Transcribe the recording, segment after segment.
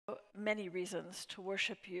many reasons to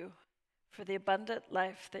worship you for the abundant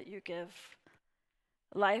life that you give.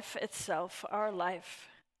 Life itself, our life,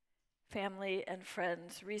 family and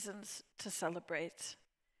friends, reasons to celebrate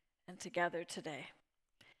and to gather today.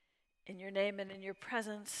 In your name and in your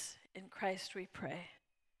presence, in Christ we pray.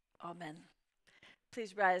 Amen.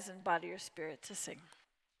 Please rise in body or spirit to sing.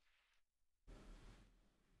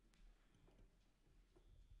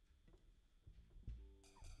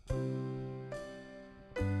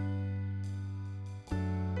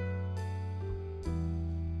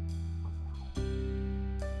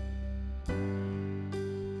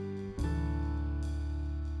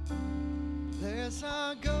 Bless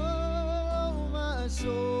our God, oh my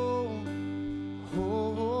soul,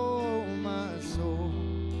 oh my soul,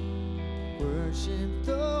 worship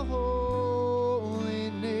the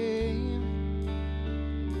holy name,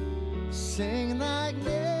 sing like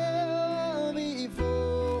never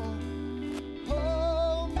before.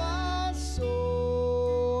 Oh my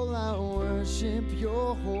soul, I worship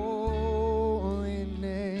your holy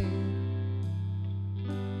name.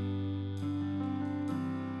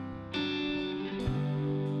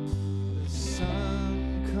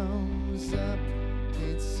 Up,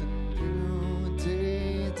 it's a new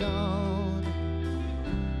day dawn.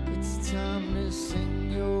 It's time to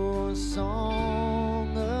sing your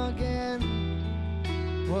song again.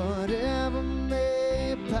 Whatever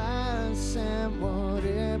may pass and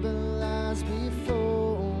whatever lies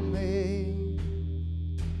before me,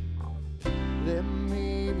 let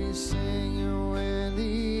me be singing when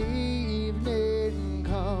the evening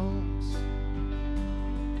comes.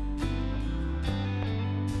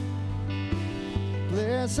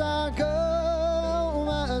 Bless our God,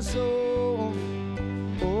 my soul,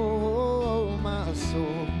 oh my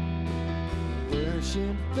soul,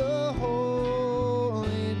 worship the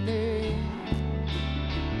holy name,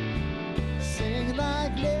 sing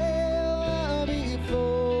like never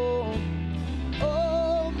before.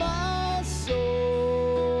 Oh my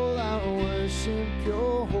soul, I worship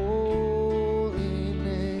your holy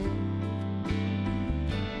name.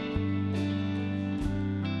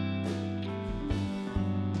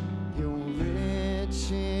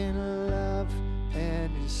 In love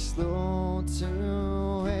and is slow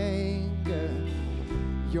to anger.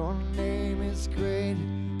 Your name is great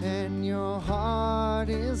and your heart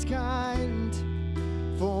is kind.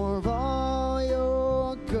 For all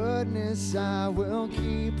your goodness I will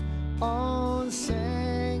keep on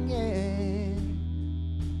singing.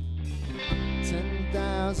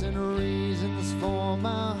 10,000 reasons for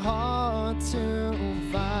my heart to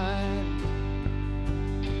find.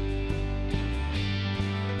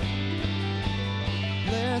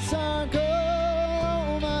 Bless our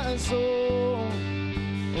God, my soul,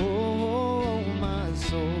 oh my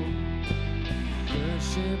soul,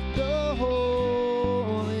 worship the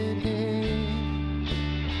holy name,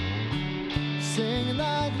 sing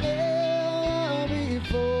like never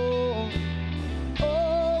before.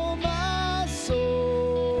 Oh my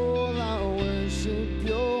soul, I worship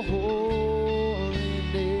your holy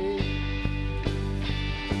name.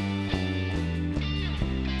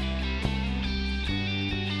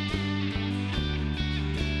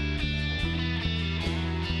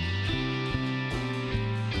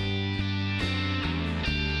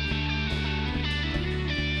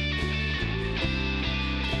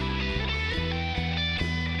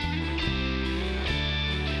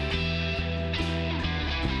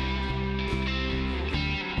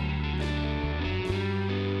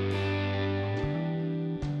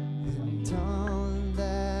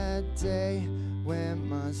 Day when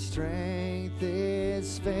my strength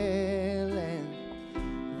is failing,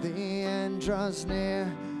 the end draws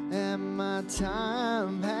near and my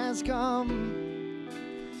time has come.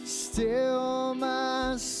 Still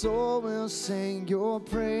my soul will sing your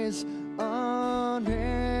praise unending.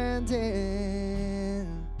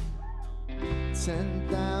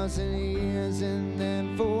 10,000 years and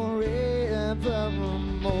then forevermore,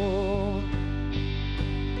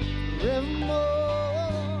 forevermore.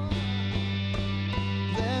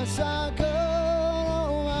 Bless our God,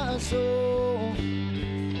 oh my soul,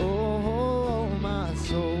 oh my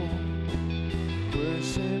soul,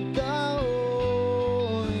 worship the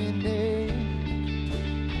holy name,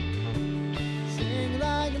 sing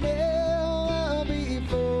like never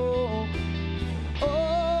before.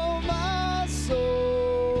 Oh my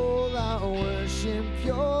soul, I worship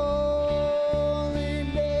your holy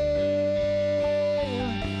name.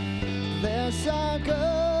 Bless our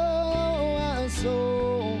God, my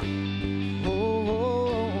soul,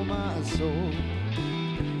 oh my soul,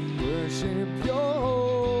 worship your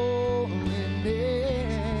holy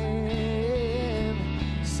name,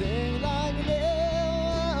 sing like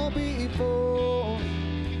never before.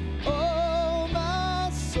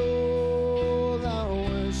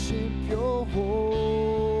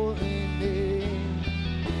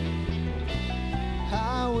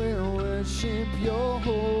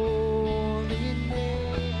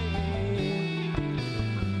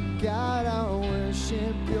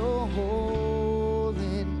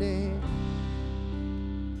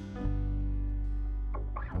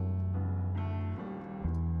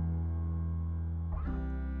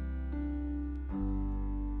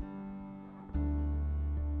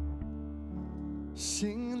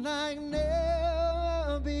 Sing like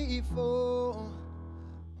never before.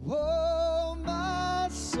 Oh, my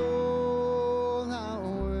soul, I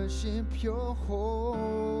worship your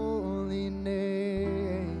holy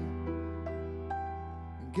name.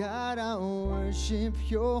 God, I worship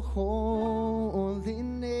your holy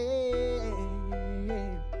name.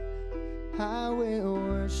 I will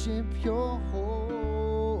worship your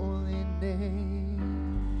holy name.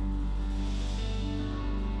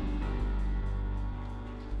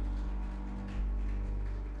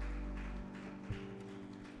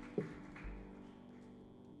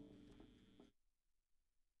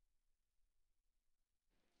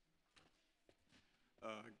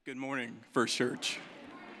 Good morning, First Church.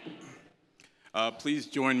 Please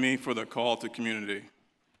join me for the call to community.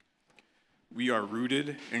 We are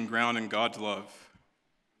rooted and grounded in God's love.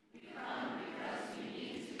 We come because we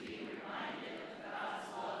need to be reminded of God's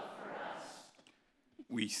love for us.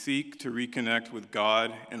 We seek to reconnect with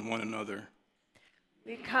God and one another.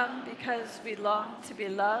 We come because we long to be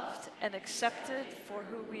loved and accepted for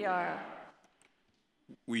who we are.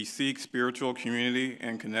 We seek spiritual community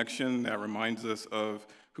and connection that reminds us of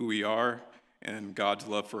who we are and God's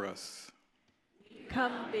love for us. We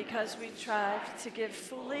come because we strive to give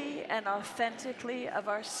fully and authentically of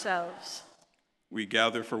ourselves. We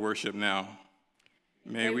gather for worship now.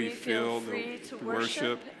 May we feel free the to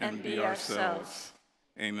worship and be ourselves.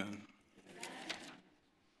 Amen.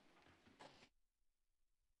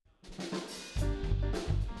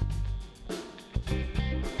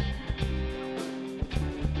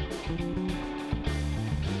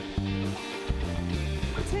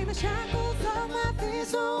 Take the shackles off my feet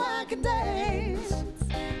so I can dance.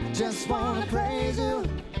 I just wanna praise you,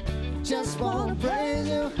 just wanna praise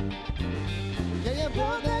you. Yeah, you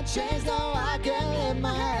broke that chain so I can lift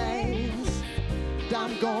my hands.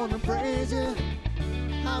 I'm gonna praise you,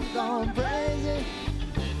 I'm gonna praise you.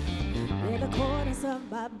 In the corners of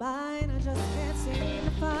my mind, I just can't seem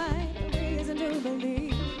to find a reason to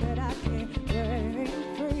believe that I can break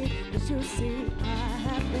free. But you see, I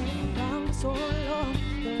have been bound so long,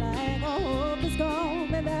 like all hope is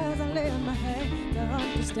gone, and as I lift my hand to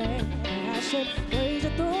understand, I should praise you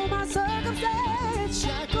through my circumstance.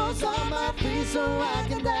 Shackles on my feet so I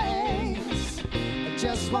can dance. I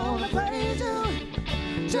just wanna praise you,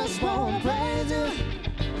 just wanna praise you.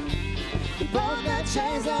 You broke that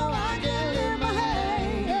chain so I can lift my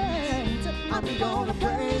hands. I'm gonna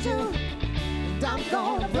praise you, and I'm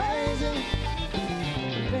gonna praise you.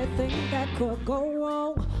 Everything that could go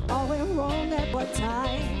wrong, all went wrong at one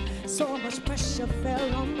time. So much pressure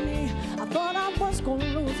fell on me, I thought I was gonna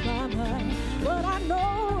lose my mind. But I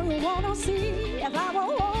know you wanna see if I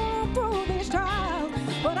will walk through these trials.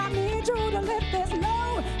 But I need you to lift this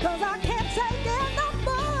load, cause I can't take it no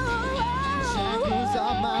more. Shackles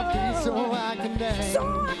on my feet so I can dance. So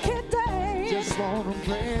I can dance. Just wanna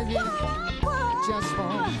praise you, just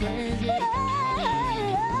wanna praise you.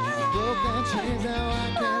 Broke that chains now I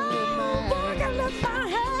can lift my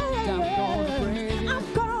hands. I'm gonna praise you,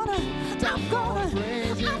 I'm gonna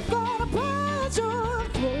praise you. I'm gonna praise you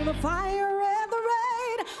through the fire and the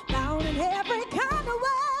rain, down in every kind of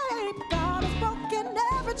way. God has broken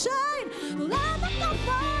every chain. Let them go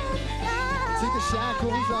burn. Take the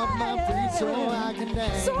shackles off my feet so I can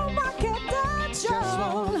dance. So I can dance. Just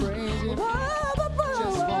wanna praise you.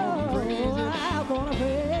 Just wanna praise you. I wanna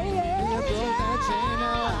praise you. You broke that chain,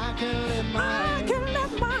 now I can lift my hands. I can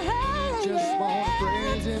lift my hands. Just wanna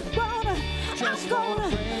praise you. Just wanna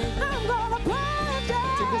praise you. I'm gonna praise you.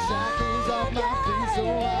 Take the shackles off my feet so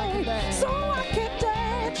I can dance. So I can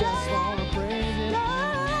dance. Just wanna praise you.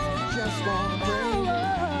 Just wanna praise you.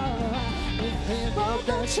 You broke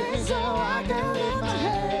that chain so I can lift my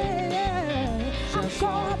hands. I'm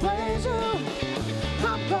gonna praise you.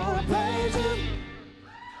 I'm gonna praise you.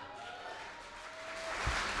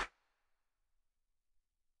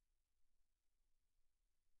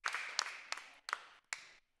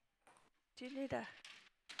 Do you need a...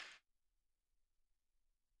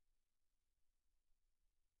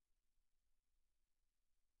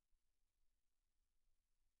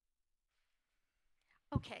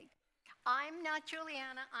 Okay, I'm not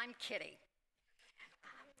Juliana, I'm Kitty.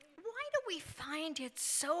 Why do we find it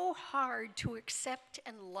so hard to accept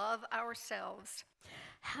and love ourselves?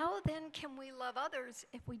 How then can we love others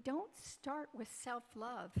if we don't start with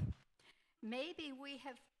self-love? Maybe we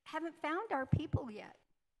haven't found our people yet.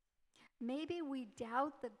 Maybe we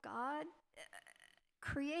doubt that God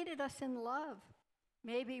created us in love.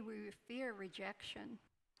 Maybe we fear rejection.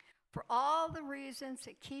 For all the reasons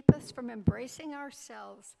that keep us from embracing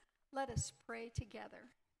ourselves, let us pray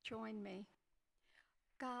together. Join me.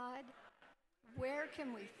 God, Where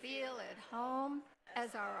can we feel at home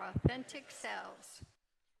as our authentic selves?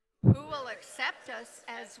 Who will accept us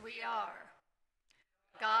as we are?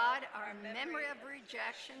 God, our memory of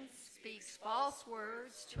rejection speaks false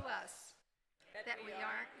words to us that we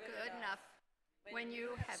aren't good enough when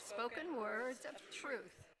you have spoken words of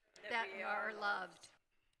truth that we are loved.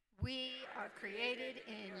 We are created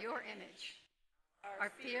in your image.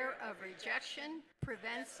 Our fear of rejection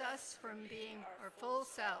prevents us from being our full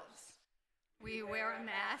selves. We wear a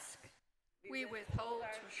mask. We withhold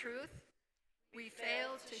truth. We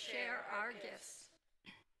fail to share our gifts.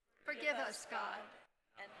 Forgive us, God.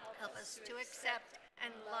 Help us to accept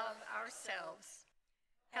and love ourselves.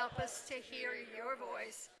 Help us to hear your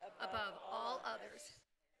voice above all others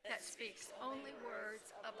that speaks only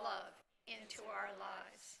words of love into our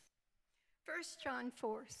lives. 1 John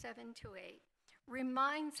 4:7-8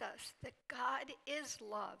 reminds us that God is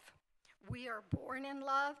love. We are born in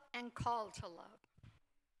love and called to love.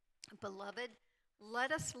 Beloved,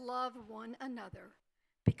 let us love one another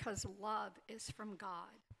because love is from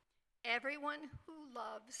God. Everyone who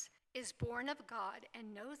loves is born of God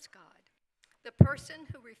and knows God. The person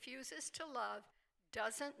who refuses to love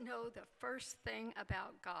doesn't know the first thing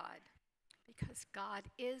about God because God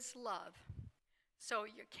is love. So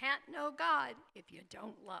you can't know God if you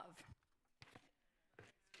don't love.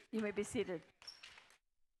 You may be seated.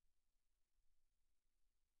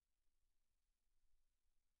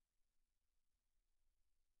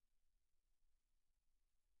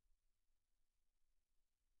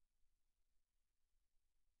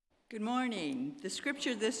 Good morning. The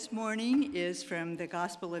scripture this morning is from the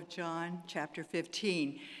Gospel of John, chapter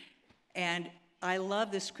 15. And I love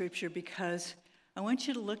this scripture because I want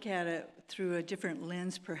you to look at it through a different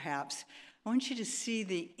lens, perhaps. I want you to see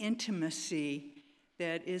the intimacy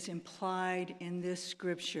that is implied in this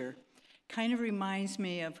scripture. Kind of reminds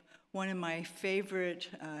me of one of my favorite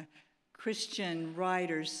Christian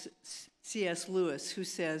writers, C.S. Lewis, who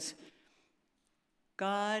says,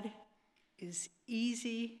 God is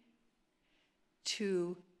easy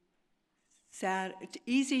to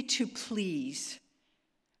please,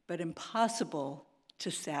 but impossible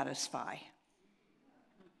to satisfy.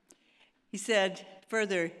 He said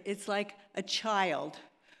further, it's like a child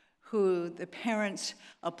who the parents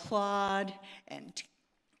applaud and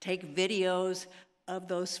take videos of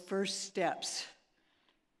those first steps,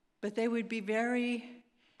 but they would be very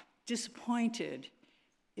disappointed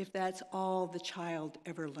if that's all the child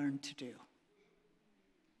ever learned to do.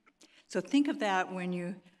 So think of that when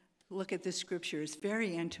you look at this scripture. It's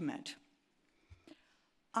very intimate.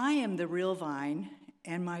 I am the real vine,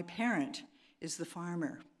 and my parent is the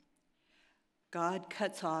farmer. God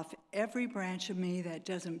cuts off every branch of me that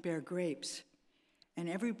doesn't bear grapes, and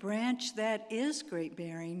every branch that is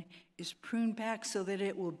grape-bearing is pruned back so that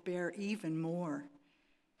it will bear even more.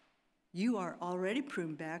 You are already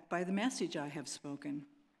pruned back by the message I have spoken.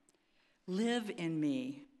 Live in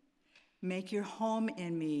me. Make your home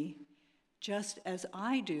in me, just as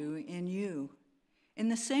I do in you. In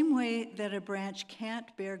the same way that a branch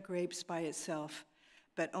can't bear grapes by itself,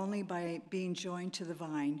 but only by being joined to the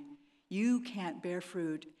vine, you can't bear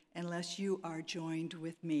fruit unless you are joined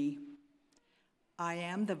with me. I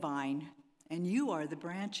am the vine, and you are the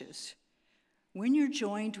branches. When you're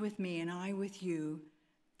joined with me and I with you,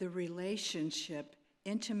 the relationship,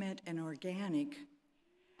 intimate and organic,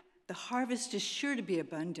 the harvest is sure to be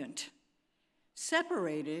abundant.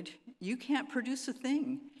 Separated, you can't produce a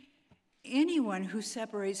thing. Anyone who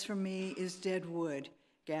separates from me is dead wood,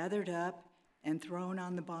 gathered up and thrown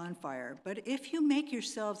on the bonfire. But if you make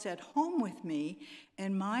yourselves at home with me,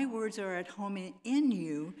 and my words are at home in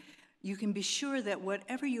you, you can be sure that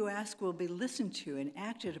whatever you ask will be listened to and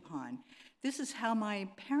acted upon. This is how my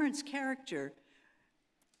parents' character,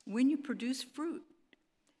 when you produce fruit,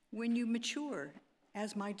 when you mature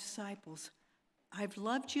as my disciples, I've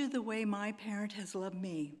loved you the way my parent has loved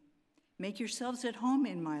me. Make yourselves at home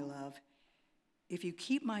in my love. If you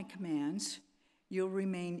keep my commands, you'll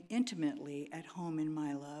remain intimately at home in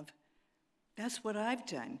my love. That's what I've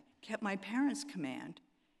done, kept my parents' command,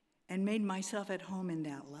 and made myself at home in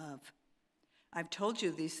that love. I've told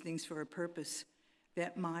you these things for a purpose,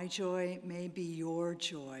 that my joy may be your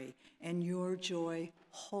joy, and your joy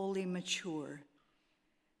wholly mature.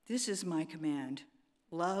 This is my command.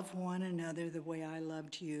 Love one another the way I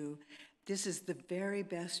loved you. This is the very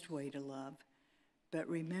best way to love. But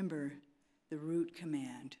remember the root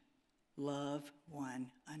command, love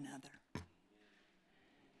one another.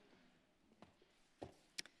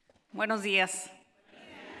 Buenos días.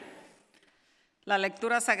 La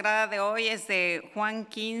lectura sagrada de hoy es de Juan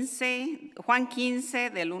 15,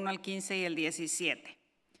 del 1 al 15 y el 17.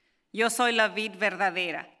 Yo soy la vid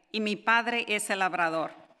verdadera y mi Padre es el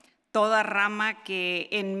labrador. Toda rama que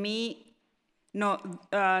en mí no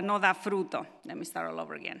da fruto. Let me start all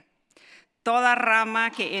over again. Toda rama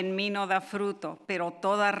que en mí no da fruto, pero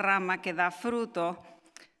toda rama que da fruto,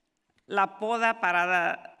 la poda para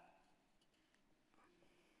dar.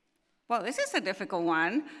 Well, this is a difficult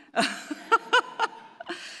one.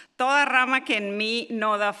 Toda rama que en mí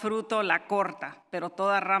no da fruto, la corta, pero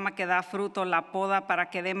toda rama que da fruto, la poda para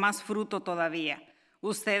que dé más fruto todavía.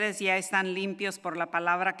 Ustedes ya están limpios por la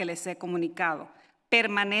palabra que les he comunicado.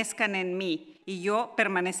 Permanezcan en mí y yo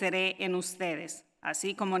permaneceré en ustedes.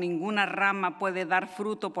 Así como ninguna rama puede dar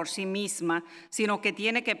fruto por sí misma, sino que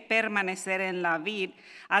tiene que permanecer en la vid,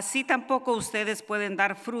 así tampoco ustedes pueden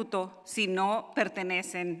dar fruto si no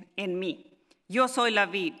pertenecen en mí. Yo soy la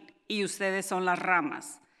vid y ustedes son las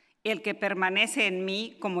ramas. El que permanece en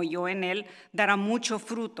mí, como yo en él, dará mucho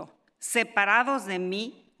fruto. Separados de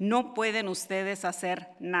mí, no pueden ustedes hacer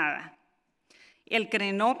nada. El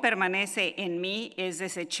que no permanece en mí es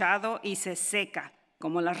desechado y se seca,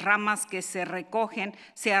 como las ramas que se recogen,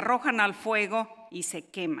 se arrojan al fuego y se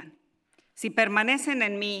queman. Si permanecen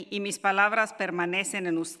en mí y mis palabras permanecen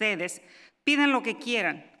en ustedes, piden lo que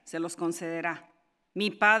quieran, se los concederá. Mi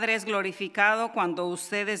Padre es glorificado cuando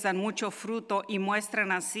ustedes dan mucho fruto y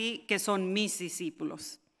muestran así que son mis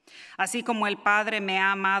discípulos. Así como el Padre me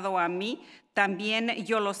ha amado a mí, también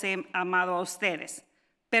yo los he amado a ustedes.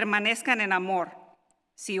 Permanezcan en amor.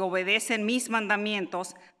 Si obedecen mis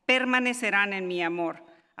mandamientos, permanecerán en mi amor,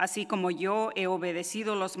 así como yo he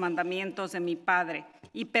obedecido los mandamientos de mi Padre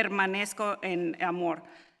y permanezco en amor.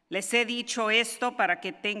 Les he dicho esto para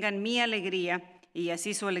que tengan mi alegría y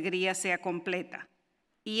así su alegría sea completa.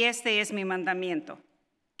 Y este es mi mandamiento,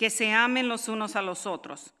 que se amen los unos a los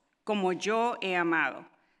otros, como yo he amado.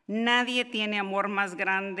 Nadie tiene amor más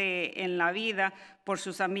grande en la vida por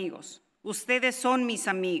sus amigos. Ustedes son mis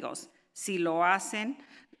amigos. Si lo hacen,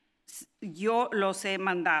 yo los he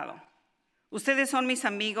mandado. Ustedes son mis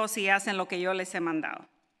amigos y hacen lo que yo les he mandado.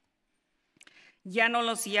 Ya no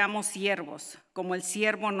los llamo siervos, como el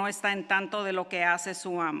siervo no está en tanto de lo que hace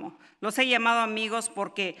su amo. Los he llamado amigos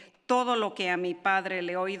porque todo lo que a mi Padre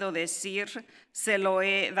le he oído decir, se lo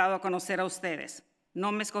he dado a conocer a ustedes.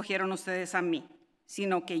 No me escogieron ustedes a mí,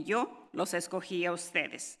 sino que yo los escogí a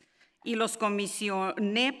ustedes. Y los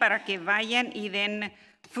comisioné para que vayan y den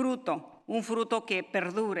fruto, un fruto que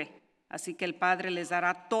perdure. Así que el Padre les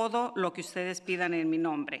dará todo lo que ustedes pidan en mi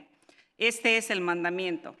nombre. Este es el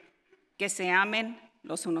mandamiento, que se amen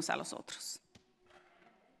los unos a los otros.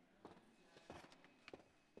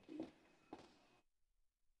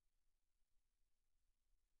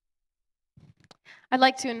 I'd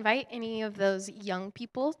like to invite any of those young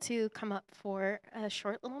people to come up for a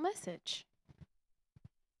short little message.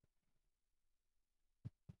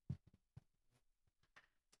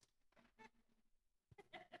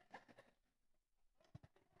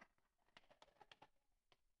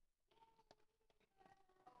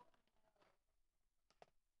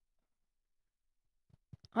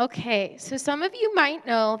 Okay, so some of you might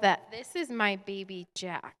know that this is my baby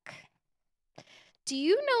Jack. Do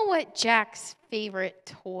you know what Jack's favorite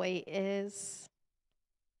toy is?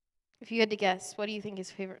 If you had to guess, what do you think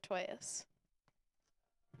his favorite toy is?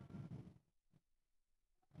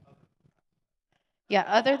 Yeah,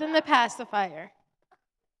 other than the pacifier.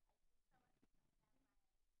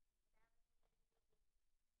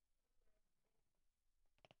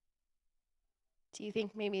 Do you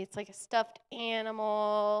think maybe it's like a stuffed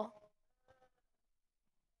animal?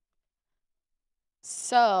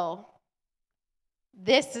 So,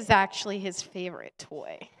 this is actually his favorite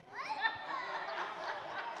toy.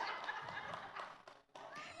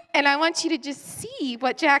 And I want you to just see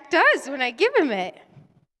what Jack does when I give him it.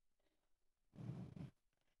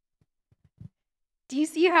 Do you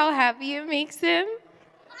see how happy it makes him?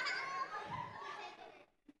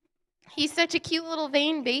 He's such a cute little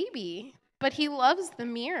vain baby, but he loves the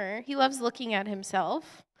mirror. He loves looking at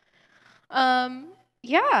himself.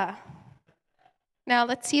 Yeah. Now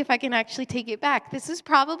let's see if I can actually take it back. This is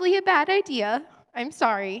probably a bad idea. I'm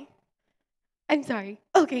sorry.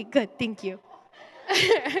 Okay, good. Thank you.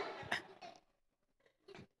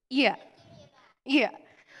 Yeah.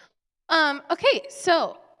 Okay,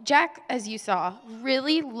 so Jack, as you saw,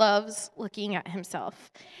 really loves looking at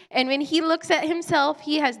himself. And when he looks at himself,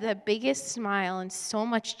 he has the biggest smile and so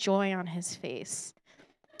much joy on his face.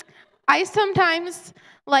 I sometimes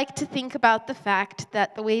like to think about the fact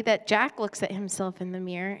that the way that Jack looks at himself in the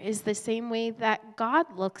mirror is the same way that God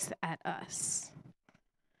looks at us.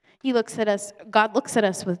 God looks at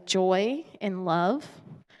us with joy and love.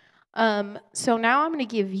 So now I'm going to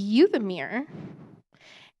give you the mirror.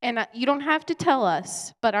 And you don't have to tell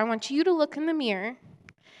us, but I want you to look in the mirror,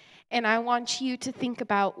 and I want you to think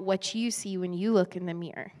about what you see when you look in the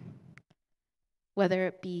mirror, whether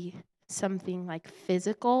it be something like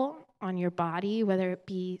physical on your body, whether it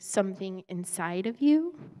be something inside of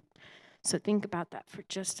you. So think about that for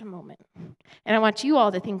just a moment. And I want you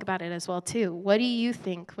all to think about it as well, too. What do you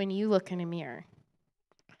think when you look in a mirror?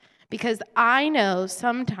 Because I know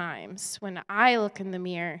sometimes when I look in the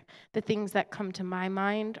mirror, the things that come to my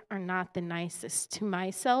mind are not the nicest to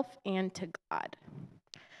myself and to God.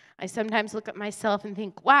 I sometimes look at myself and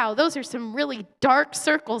think, wow, those are some really dark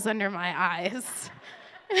circles under my eyes.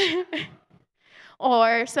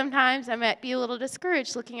 Or sometimes I might be a little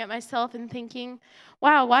discouraged looking at myself and thinking,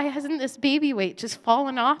 wow, why hasn't this baby weight just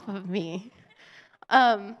fallen off of me?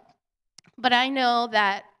 But I know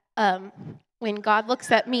that when God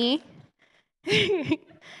looks at me,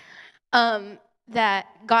 that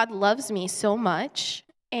God loves me so much,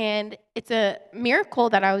 and it's a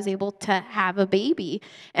miracle that I was able to have a baby,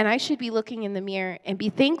 and I should be looking in the mirror and be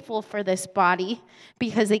thankful for this body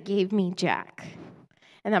because it gave me Jack,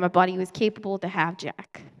 and that my body was capable to have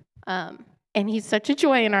Jack. And he's such a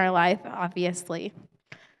joy in our life, obviously.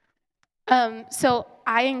 So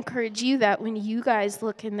I encourage you that when you guys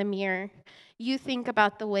look in the mirror, you think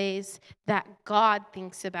about the ways that God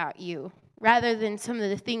thinks about you, rather than some of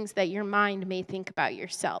the things that your mind may think about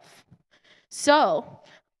yourself. So,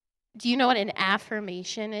 do you know what an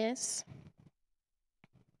affirmation is?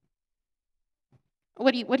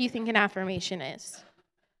 What do you think an affirmation is?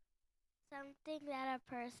 Something that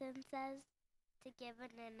a person says to give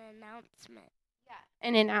an announcement.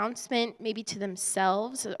 An announcement maybe to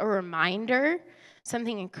themselves, a reminder,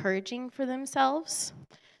 something encouraging for themselves.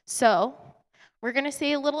 So, we're going to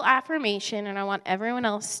say a little affirmation, and I want everyone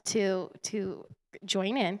else to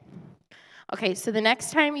join in. Okay, so the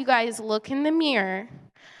next time you guys look in the mirror,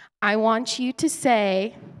 I want you to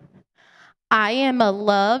say, I am a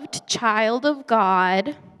loved child of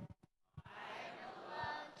God.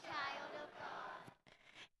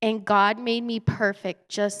 And God made me perfect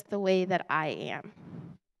just the way that I am.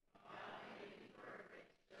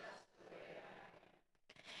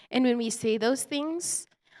 And when we say those things,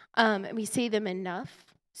 and we say them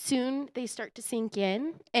enough, soon they start to sink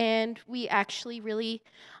in, and we actually really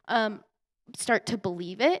start to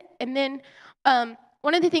believe it. And then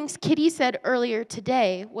one of the things Kitty said earlier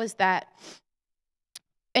today was that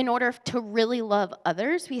in order to really love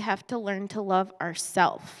others, we have to learn to love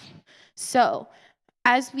ourselves. So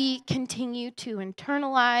as we continue to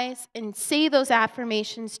internalize and say those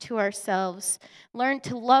affirmations to ourselves, learn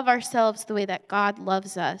to love ourselves the way that God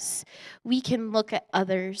loves us, we can look at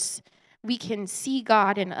others, we can see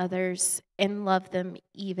God in others, and love them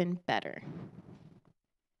even better.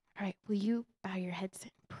 All right, will you bow your heads in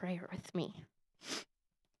prayer with me?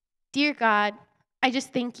 Dear God, I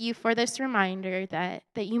just thank you for this reminder that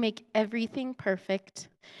you make everything perfect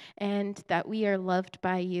and that we are loved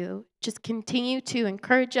by you. Just continue to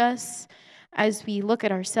encourage us as we look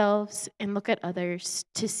at ourselves and look at others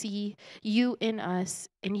to see you in us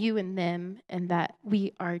and you in them, and that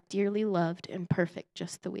we are dearly loved and perfect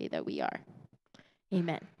just the way that we are.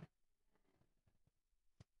 Amen.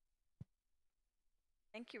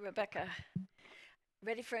 Thank you, Rebecca.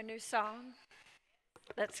 Ready for a new song?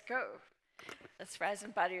 Let's go. Let's rise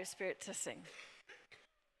in body or spirit to sing.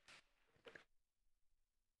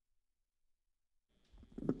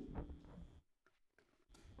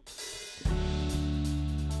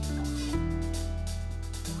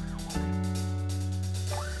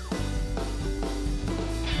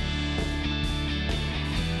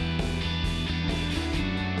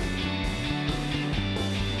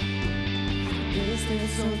 Este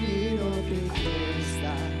sonido de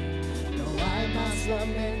fiesta, no hay más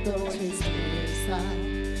lamento ni tristeza.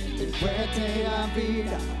 Te fuerte a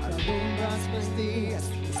vida, alumbras mis días,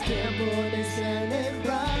 es tiempo de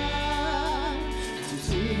celebrar. Tus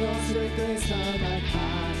hijos regresan a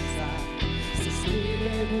casa, se escribe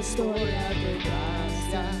una historia de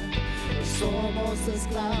gracia. No somos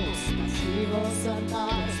esclavos, mas hijos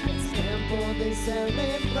amados, es tiempo de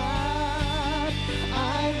celebrar.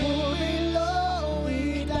 Hay júbilo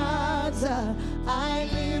y danza, hay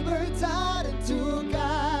libertad en tu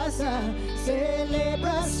casa,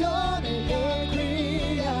 celebración y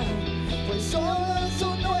alegría, pues solo es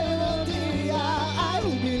un nuevo día. Hay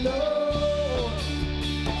júbilo.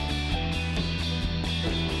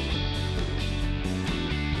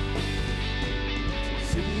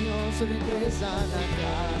 Tus hijos regresan a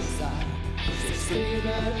casa, se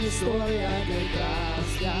escribe la historia de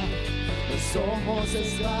gracia. No somos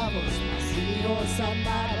esclavos, mas hijos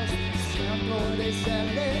amados, es tiempo de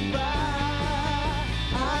celebrar.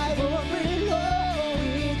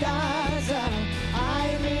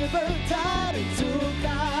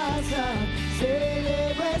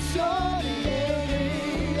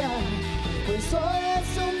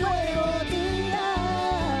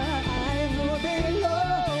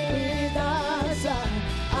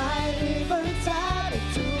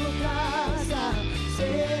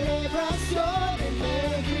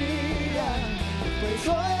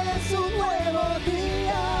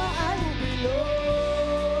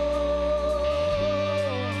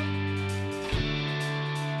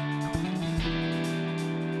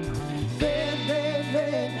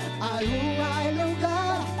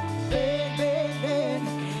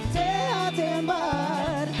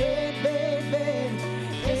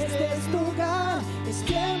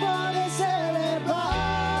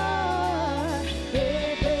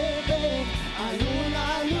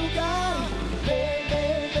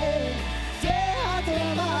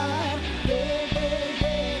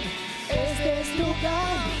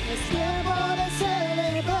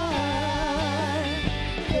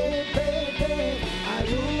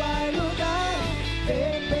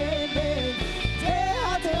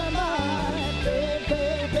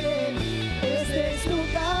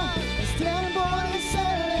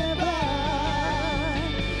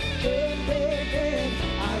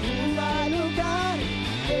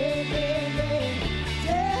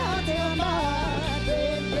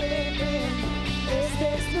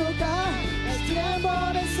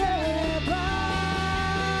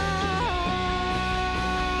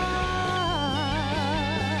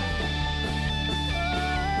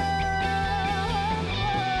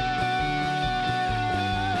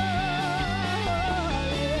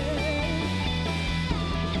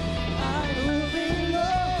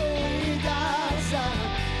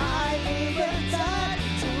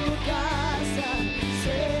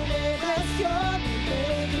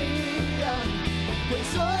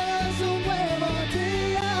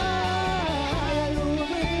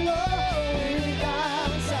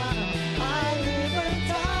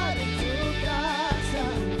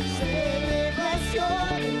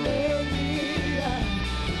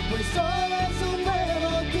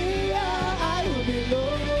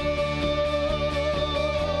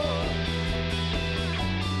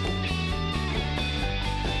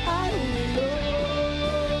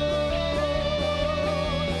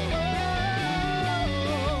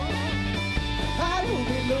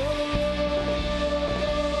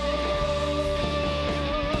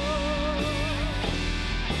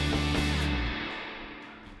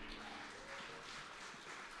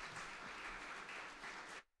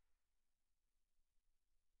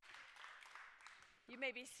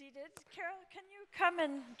 may be seated. Carol, can you come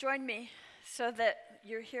and join me so that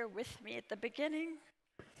you're here with me at the beginning?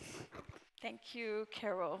 Thank you,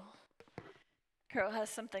 Carol. Carol has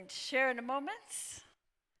something to share in a moment.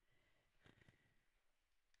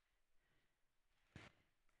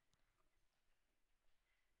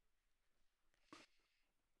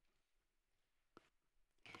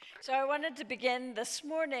 So I wanted to begin this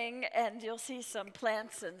morning, and you'll see some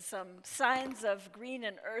plants and some signs of green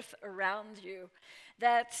and earth around you,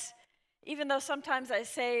 that even though sometimes I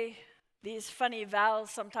say these funny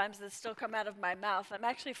vowels sometimes that still come out of my mouth, I'm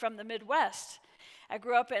actually from the Midwest. I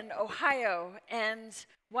grew up in Ohio, and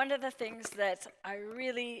one of the things that I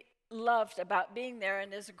really loved about being there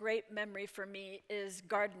and is a great memory for me is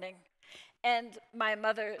gardening. And my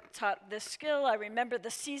mother taught this skill. I remember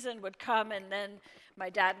the season would come, and then my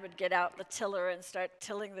dad would get out the tiller and start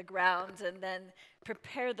tilling the ground and then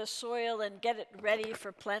prepare the soil and get it ready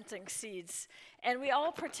for planting seeds. And we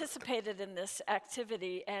all participated in this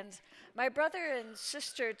activity. And my brother and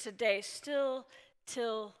sister today still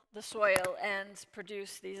till the soil and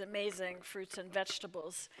produce these amazing fruits and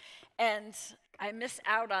vegetables. And I miss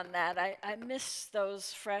out on that. I miss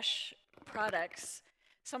those fresh products,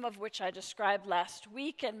 some of which I described last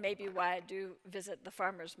week, and maybe why I do visit the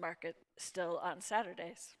farmer's market still on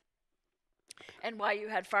Saturdays. And why you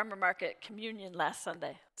had farmer market communion last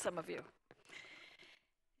Sunday, some of you.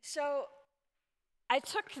 So I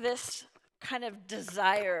took this kind of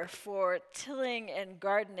desire for tilling and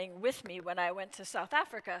gardening with me when I went to South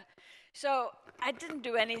Africa. So I didn't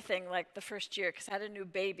do anything like the first year because I had a new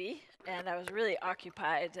baby and I was really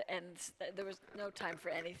occupied and there was no time for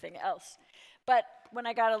anything else. But when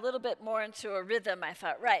I got a little bit more into a rhythm, I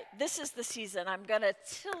thought, right, this is the season. I'm going to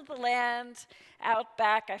till the land out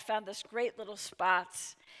back. I found this great little spot,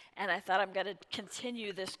 and I thought I'm going to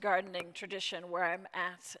continue this gardening tradition where I'm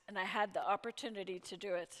at. And I had the opportunity to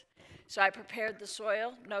do it. So I prepared the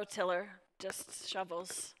soil, no tiller, just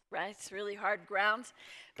shovels, right? It's really hard ground,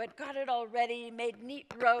 but got it all ready, made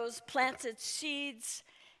neat rows, planted seeds,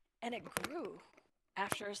 and it grew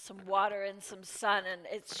after some water and some sun, and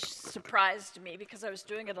it surprised me because I was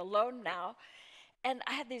doing it alone now. And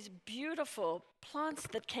I had these beautiful plants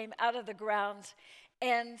that came out of the ground,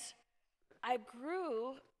 and I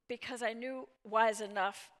grew because I knew wise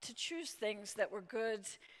enough to choose things that were good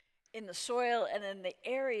in the soil and in the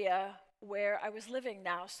area where I was living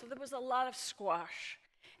now. So there was a lot of squash.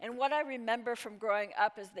 And what I remember from growing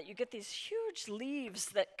up is that you get these huge leaves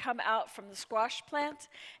that come out from the squash plant,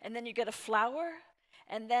 and then you get a flower.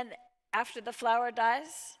 And then after the flower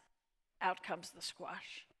dies, out comes the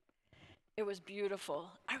squash. It was beautiful.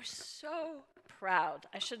 I was so proud.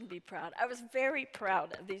 I shouldn't be proud. I was very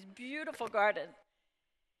proud of these beautiful gardens.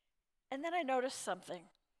 And then I noticed something.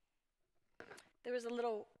 There was a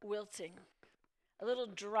little wilting, a little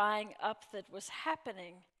drying up that was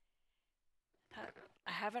happening.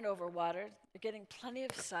 I haven't overwatered. They're getting plenty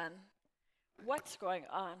of sun. What's going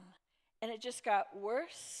on? And it just got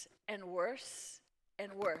worse and worse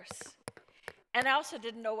and worse. And I also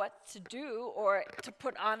didn't know what to do or to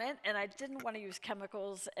put on it, and I didn't want to use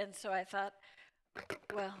chemicals, and so I thought,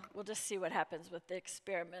 well, we'll just see what happens with the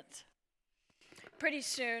experiment. Pretty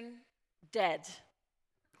soon, dead.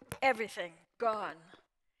 Everything gone.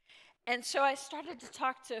 And so I started to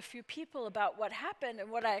talk to a few people about what happened and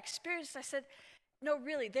what I experienced. I said, no,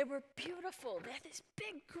 really, they were beautiful. They had these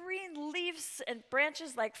big green leaves and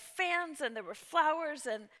branches like fans, and there were flowers,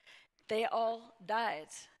 and they all died.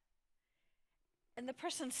 And the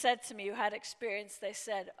person said to me who had experience, they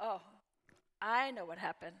said, oh, I know what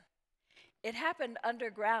happened. It happened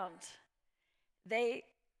underground. They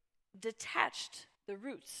detached the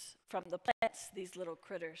roots from the plants, these little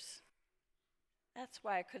critters. That's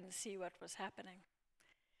why I couldn't see what was happening.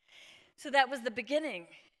 So that was the beginning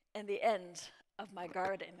and the end of my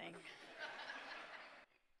gardening.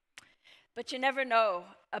 But you never know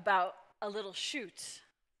about a little shoot.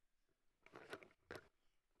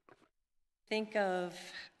 Think of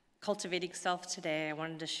cultivating self today. I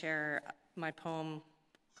wanted to share my poem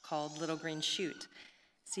called Little Green Shoot.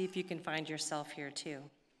 See if you can find yourself here too.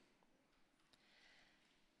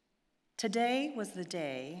 Today was the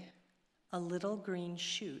day a little green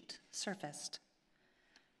shoot surfaced.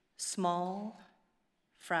 Small,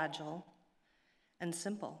 fragile, and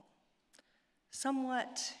simple.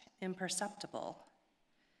 Somewhat imperceptible.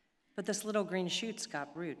 But this little green shoot's got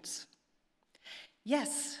roots.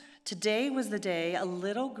 Yes, today was the day a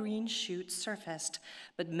little green shoot surfaced,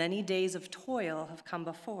 but many days of toil have come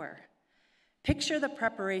before. Picture the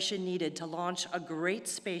preparation needed to launch a great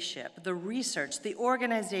spaceship, the research, the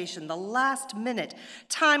organization, the last minute,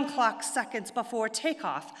 time clock seconds before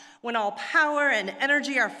takeoff, when all power and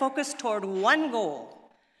energy are focused toward one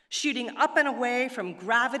goal, shooting up and away from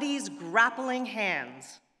gravity's grappling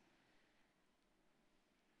hands.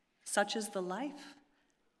 Such is the life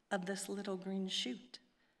of this little green shoot.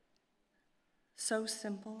 So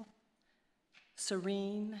simple,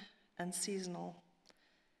 serene, and seasonal.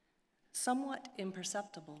 Somewhat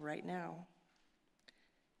imperceptible right now.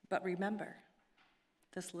 But remember,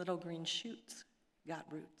 this little green shoot's got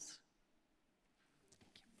roots.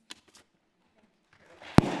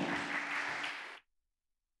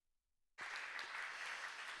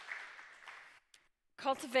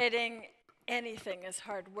 Cultivating anything is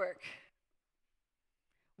hard work.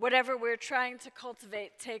 Whatever we're trying to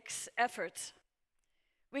cultivate takes effort.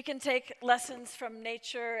 We can take lessons from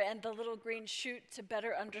nature and the little green shoot to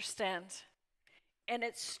better understand. And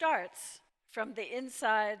it starts from the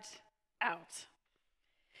inside out.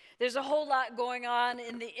 There's a whole lot going on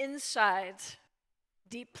in the inside,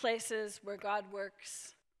 deep places where God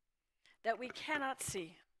works, that we cannot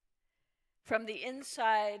see. From the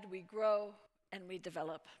inside, we grow and we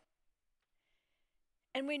develop.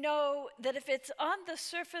 And we know that if it's on the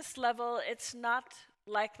surface level, it's not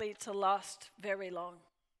likely to last very long.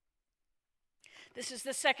 This is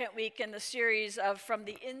the second week in the series of From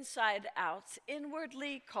the Inside Out,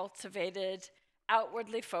 inwardly cultivated,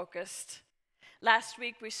 outwardly focused. Last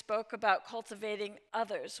week we spoke about cultivating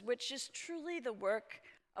others, which is truly the work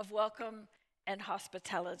of welcome and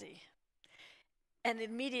hospitality. And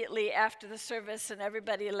immediately after the service and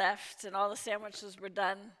everybody left and all the sandwiches were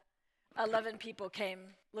done, 11 people came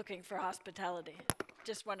looking for hospitality.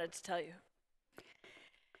 Just wanted to tell you.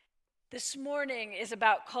 This morning is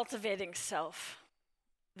about cultivating self,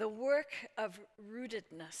 the work of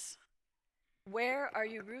rootedness. Where are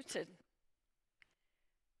you rooted?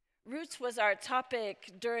 Roots was our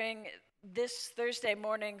topic during this Thursday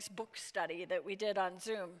morning's book study that we did on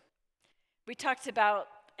Zoom. We talked about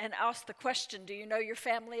and asked the question, do you know your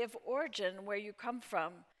family of origin, where you come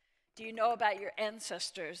from? Do you know about your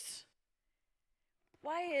ancestors?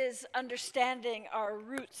 Why is understanding our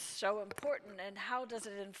roots so important, and how does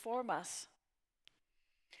it inform us?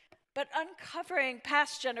 But uncovering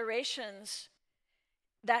past generations,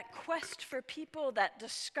 that quest for people, that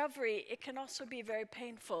discovery, it can also be very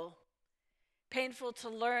painful. Painful to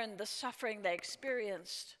learn the suffering they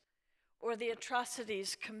experienced or the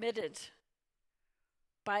atrocities committed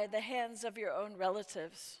by the hands of your own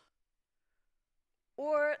relatives,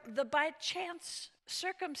 or the by chance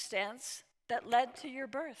circumstance that led to your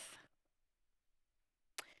birth.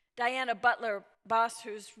 Diana Butler Boss,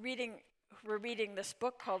 we're reading this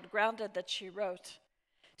book called Grounded that she wrote,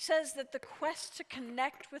 says that the quest to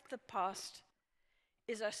connect with the past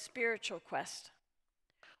is a spiritual quest.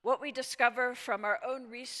 What we discover from our own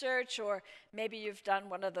research, or maybe you've done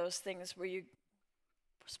one of those things where you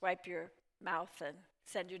swipe your mouth and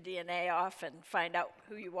send your DNA off and find out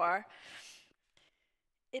who you are.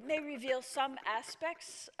 It may reveal some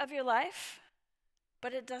aspects of your life,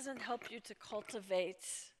 but it doesn't help you to cultivate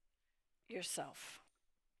yourself.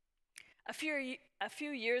 A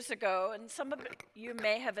few years ago, and some of you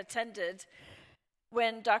may have attended,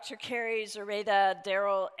 when Dr. Carey, Zoraida,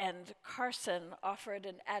 Daryl, and Carson offered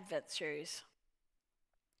an Advent series.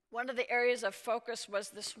 One of the areas of focus was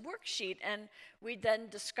this worksheet, and we then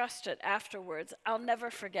discussed it afterwards. I'll never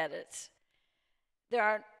forget it.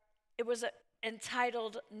 It was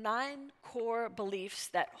entitled 9 Core Beliefs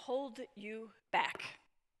That Hold You Back.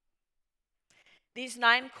 These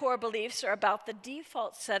 9 core beliefs are about the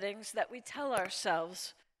default settings that we tell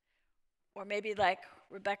ourselves, or maybe like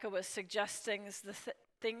Rebecca was suggesting, the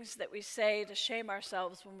things that we say to shame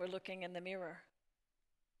ourselves when we're looking in the mirror.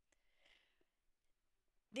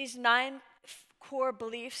 These 9 core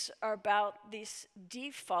beliefs are about this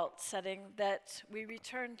default setting that we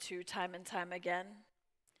return to time and time again,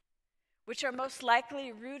 which are most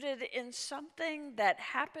likely rooted in something that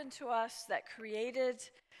happened to us that created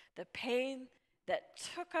the pain that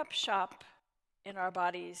took up shop in our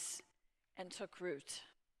bodies and took root.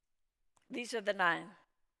 These are the 9.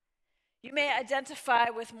 You may identify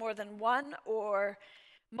with more than one, or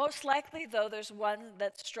most likely, though, there's one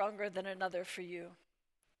that's stronger than another for you.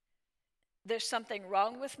 There's something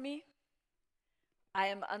wrong with me. I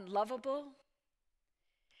am unlovable.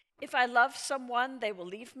 If I love someone, they will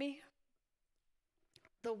leave me.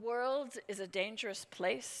 The world is a dangerous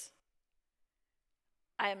place.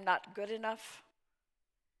 I am not good enough.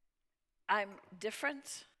 I'm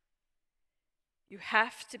different. You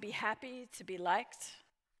have to be happy to be liked.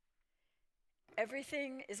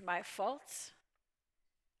 Everything is my fault.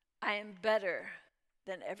 I am better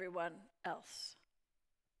than everyone else.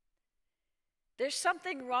 There's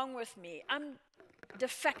something wrong with me. I'm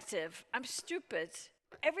defective. I'm stupid.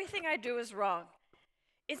 Everything I do is wrong.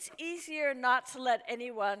 It's easier not to let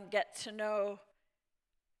anyone get to know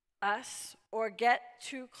us or get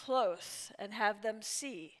too close and have them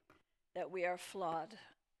see that we are flawed.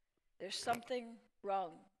 There's something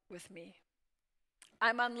wrong with me.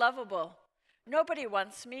 I'm unlovable. Nobody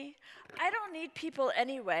wants me. I don't need people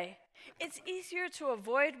anyway. It's easier to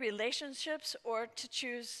avoid relationships or to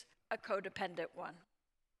choose a codependent one.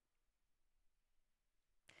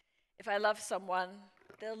 If I love someone,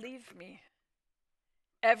 they'll leave me.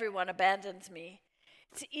 Everyone abandons me.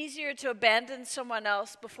 It's easier to abandon someone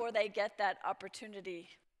else before they get that opportunity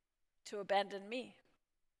to abandon me.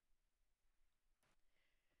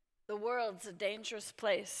 The world's a dangerous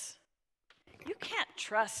place. You can't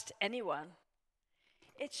trust anyone.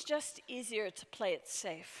 It's just easier to play it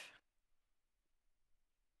safe.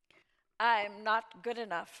 I'm not good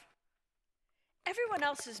enough. Everyone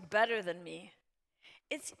else is better than me.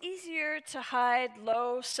 It's easier to hide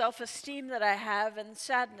low self-esteem that I have and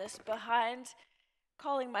sadness behind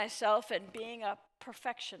calling myself and being a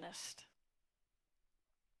perfectionist.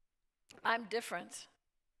 I'm different.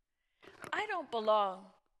 I don't belong.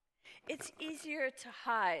 It's easier to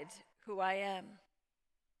hide who I am.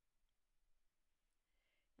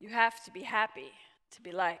 You have to be happy to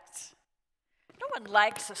be liked. No one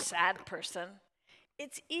likes a sad person.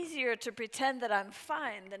 It's easier to pretend that I'm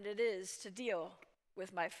fine than it is to deal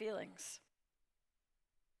with my feelings.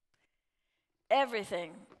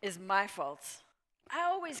 Everything is my fault. I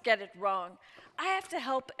always get it wrong. I have to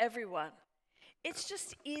help everyone. It's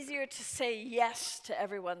just easier to say yes to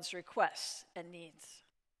everyone's requests and needs.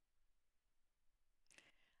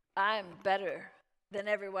 I'm better than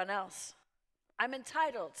everyone else. I'm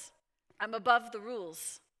entitled. I'm above the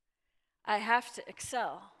rules. I have to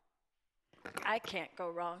excel. I can't go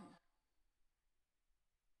wrong.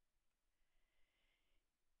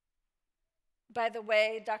 By the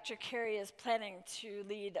way, Dr. Carey is planning to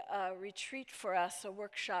lead a retreat for us, a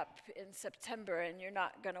workshop in September, and you're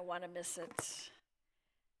not going to want to miss it.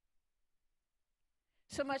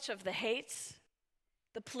 So much of the hate,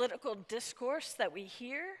 the political discourse that we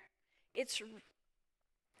hear, it's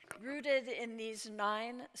rooted in these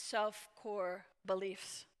 9 self-core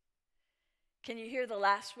beliefs. Can you hear the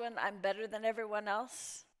last one? I'm better than everyone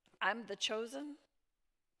else. I'm the chosen.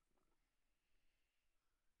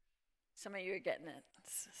 Some of you are getting it.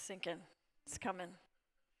 It's sinking. It's coming.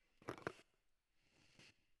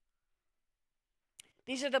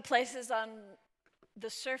 These are the places on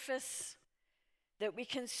the surface that we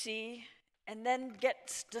can see and then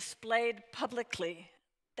gets displayed publicly.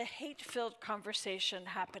 The hate-filled conversation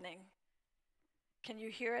happening. Can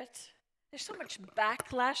you hear it? There's so much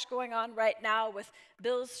backlash going on right now with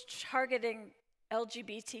bills targeting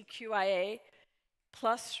LGBTQIA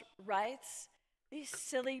plus rights. These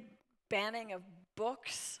silly banning of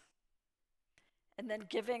books and then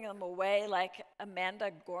giving them away like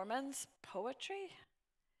Amanda Gorman's poetry.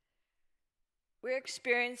 We're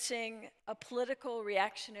experiencing a political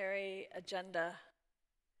reactionary agenda.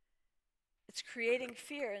 It's creating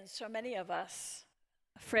fear in so many of us,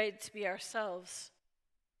 afraid to be ourselves.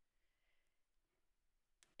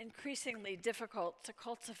 Increasingly difficult to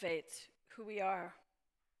cultivate who we are.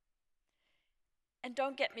 And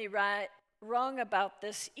don't get me wrong about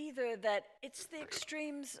this either, that it's the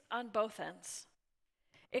extremes on both ends.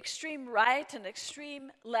 Extreme right and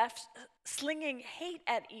extreme left slinging hate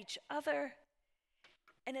at each other.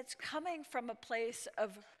 And it's coming from a place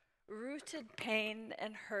of rooted pain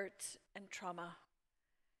and hurt and trauma.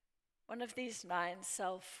 One of these 9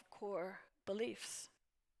 self-core beliefs.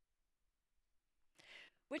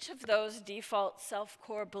 Which of those default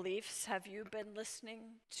self-core beliefs have you been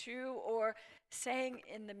listening to or saying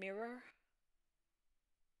in the mirror?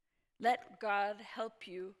 Let God help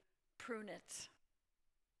you prune it.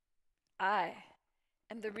 I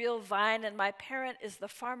am the real vine, and my parent is the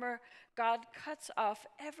farmer. God cuts off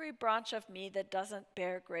every branch of me that doesn't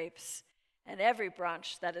bear grapes, and every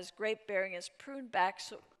branch that is grape-bearing is pruned back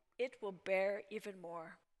so it will bear even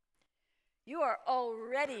more. You are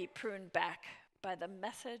already pruned back by the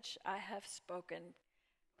message I have spoken.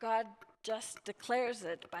 God just declares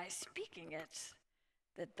it by speaking it,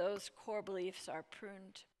 that those core beliefs are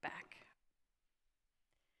pruned back.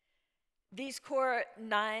 These core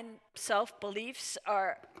 9 self-beliefs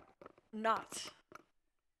are not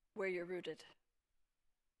where you're rooted.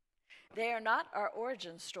 They are not our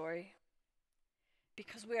origin story,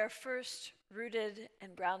 because we are first rooted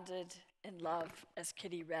and grounded in love, as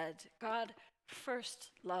Kitty read. God first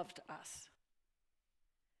loved us.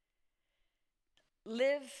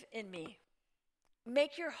 Live in me.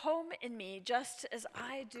 Make your home in me just as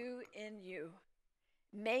I do in you.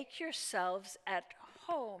 Make yourselves at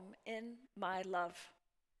home in my love.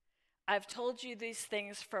 I've told you these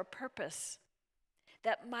things for a purpose,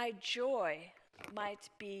 that my joy might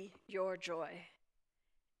be your joy,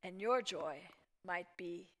 and your joy might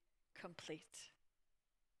be complete.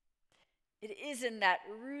 It is in that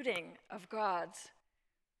rooting of God's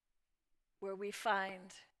where we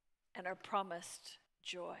find and are promised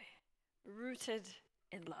joy, rooted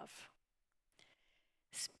in love.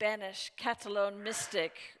 Spanish Catalan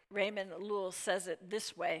mystic Raymond Lull says it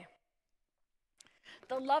this way: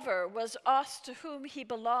 the lover was asked to whom he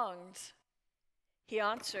belonged. He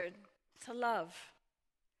answered, to love.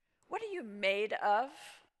 What are you made of?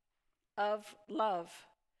 Of love.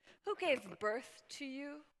 Who gave birth to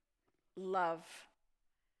you? Love.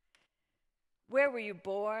 Where were you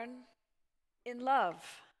born? In love.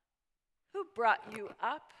 Who brought you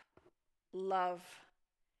up? Love.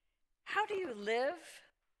 How do you live?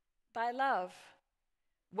 By love.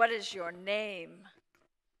 What is your name?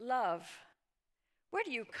 Love. Where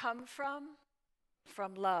do you come from?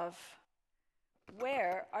 From love.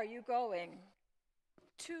 Where are you going?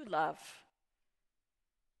 To love.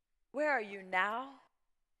 Where are you now?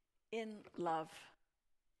 In love.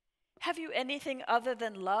 Have you anything other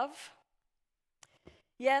than love?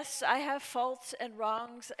 Yes, I have faults and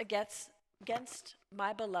wrongs against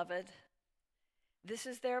my beloved. This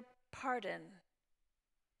is their pardon.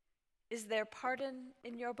 Is there pardon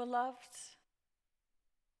in your beloved?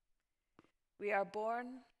 We are born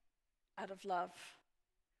out of love.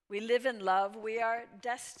 We live in love. We are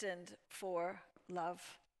destined for love.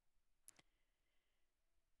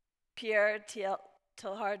 Pierre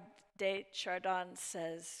Teilhard de Chardin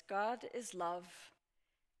says, God is love,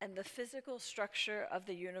 and the physical structure of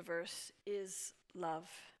the universe is love.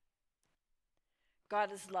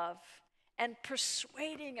 God is love, and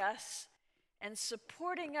persuading us and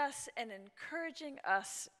supporting us and encouraging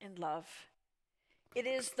us in love. It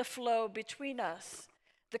is the flow between us,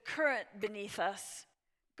 the current beneath us,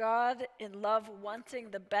 God in love wanting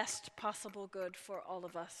the best possible good for all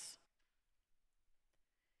of us.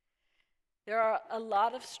 There are a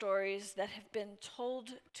lot of stories that have been told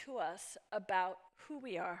to us about who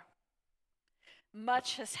we are.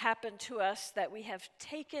 Much has happened to us that we have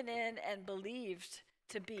taken in and believed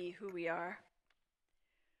to be who we are.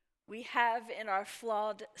 We have in our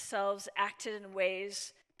flawed selves acted in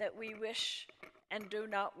ways that we wish and do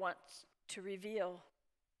not want to reveal.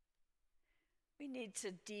 We need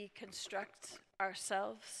to deconstruct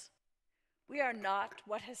ourselves. We are not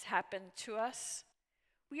what has happened to us.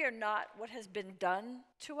 We are not what has been done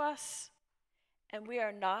to us. And we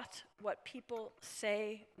are not what people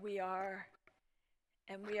say we are.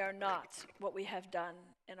 And we are not what we have done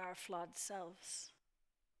in our flawed selves.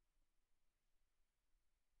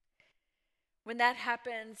 When that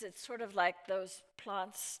happens, it's sort of like those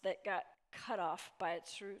plants that got cut off by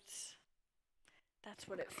its roots. That's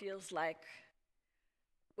what it feels like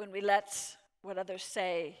when we let what others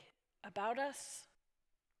say about us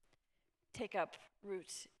take up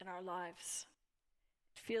roots in our lives.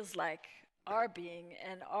 It feels like our being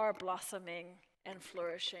and our blossoming and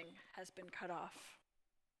flourishing has been cut off.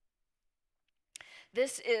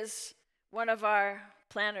 This is one of our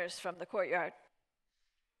planters from the courtyard.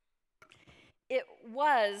 It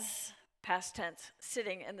was, past tense,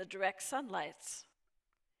 sitting in the direct sunlight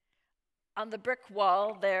on the brick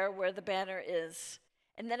wall there where the banner is,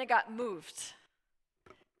 and then it got moved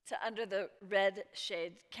to under the red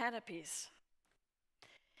shade canopies.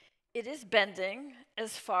 It is bending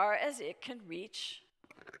as far as it can reach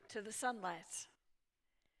to the sunlight.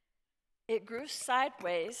 It grew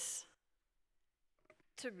sideways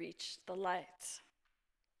to reach the light.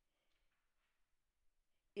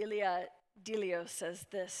 Ilia Delio says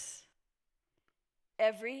this: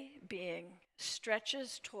 every being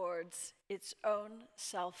stretches towards its own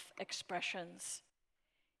self-expressions,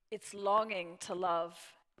 its longing to love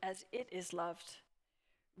as it is loved,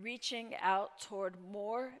 reaching out toward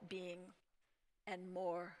more being and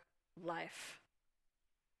more life.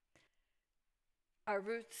 Our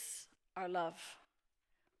roots are love,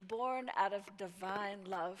 born out of divine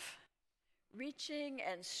love, reaching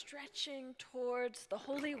and stretching towards the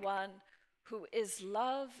Holy One who is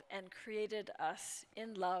love and created us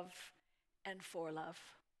in love and for love.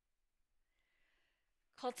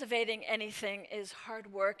 Cultivating anything is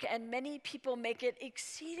hard work, and many people make it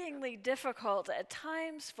exceedingly difficult at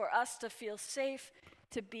times for us to feel safe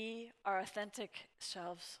to be our authentic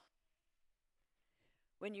selves.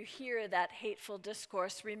 When you hear that hateful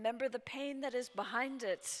discourse, remember the pain that is behind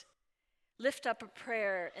it. Lift up a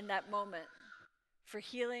prayer in that moment for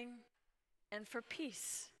healing and for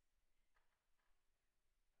peace.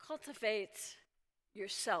 Cultivate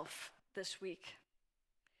yourself this week.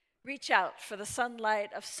 Reach out for the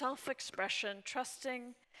sunlight of self-expression,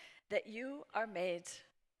 trusting that you are made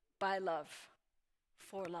by love,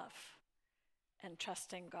 for love, and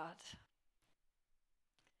trusting God.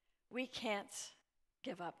 We can't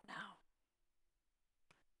give up now.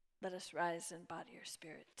 Let us rise in body or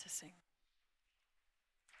spirit to sing.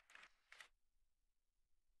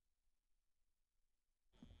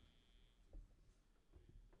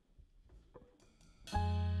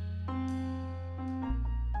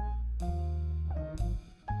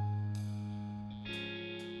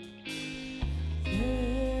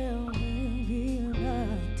 There will be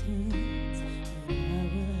mountains that I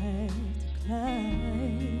will have to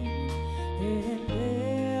climb, and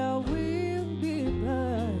there will be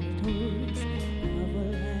battles I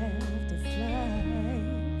will have to fly.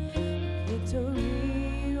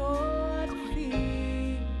 Victory or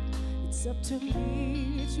defeat, it's up to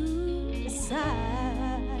me to decide.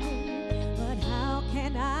 But how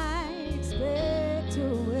can I expect to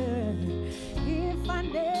win if I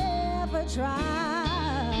never try?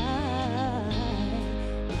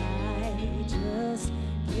 I just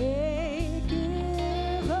can't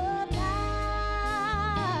give up now.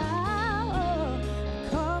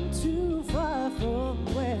 I've come too far from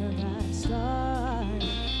where I started.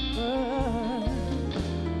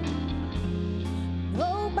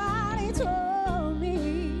 Nobody told me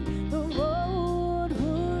the road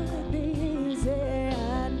would be easy,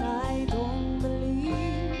 and I don't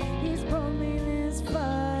believe he's brought me this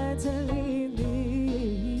far to leave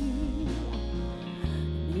me.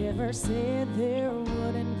 Never said there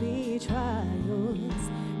wouldn't be trials,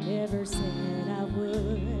 never said I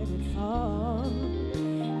wouldn't fall,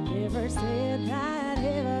 never said that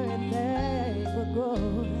everything would go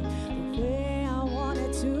the way I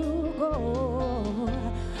wanted to go.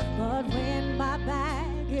 But when my back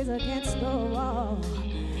is against the wall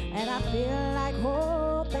and I feel like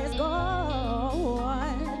hope is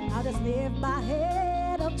gone, I'll just lift my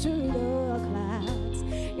head up to the clouds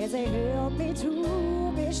as they help me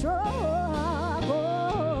to be strong.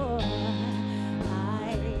 Oh,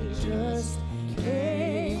 I just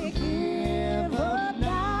can't give up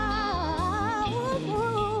now.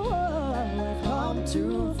 I've come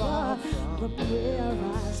too far from where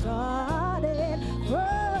I started from.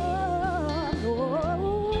 Oh,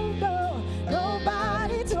 no,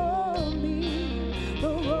 nobody told me the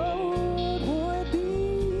road would be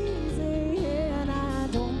easy, and I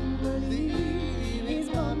don't believe he's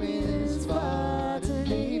brought me this far to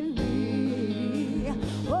leave me.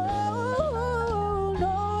 Oh,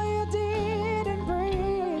 no, you didn't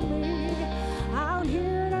bring me out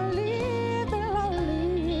here to live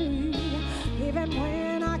lonely, even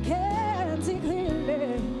when I can't see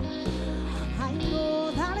clearly. I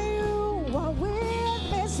know that you are with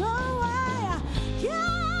me, so I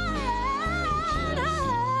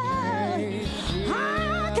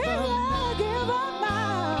can't give up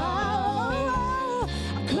now.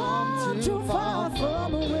 I've come too far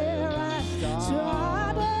from where I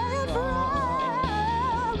started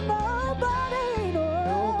from.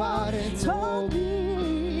 Nobody told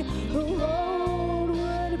me the road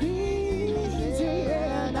would be easy,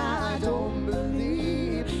 and I don't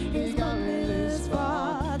believe he's got me this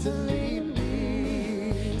far to leave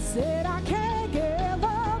me. Said I can't give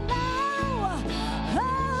up now.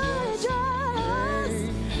 I just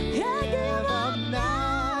can't give up now.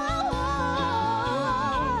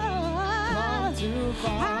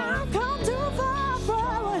 I've come too far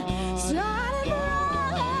from starting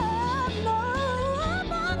from.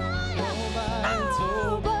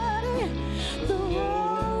 Nobody, the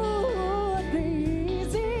road would be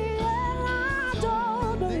easy, and I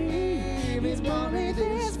don't believe he's brought me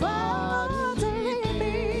this far to leave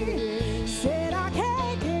me. Said I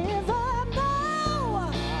can't give up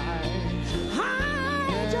now. I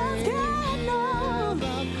just can't know.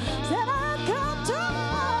 Said I've come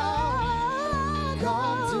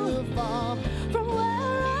too far from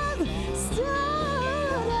where I've started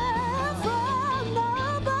from.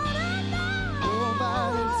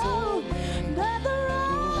 Nobody told me that the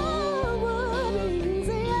road would be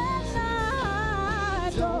easy, and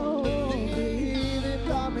I don't believe it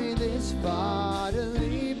brought me this far to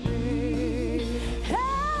leave me. Hey,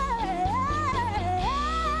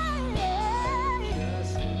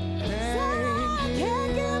 just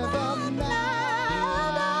can't give up now.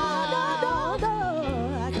 No.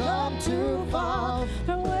 I come too far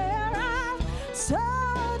from where I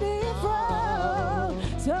started from.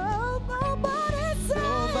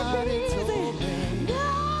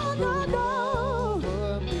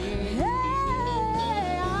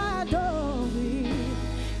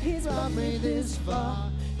 He's brought me this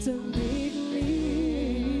far to meet me.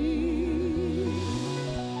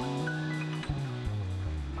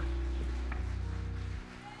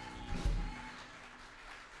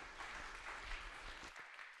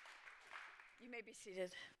 You may be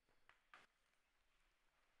seated.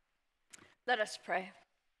 Let us pray.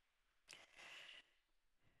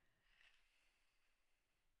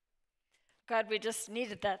 God, we just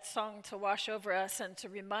needed that song to wash over us and to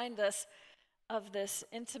remind us of this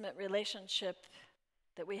intimate relationship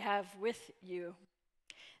that we have with you,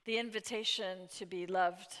 the invitation to be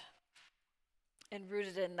loved and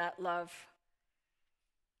rooted in that love.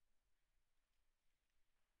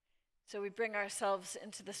 So we bring ourselves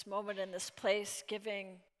into this moment in this place,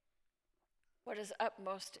 giving what is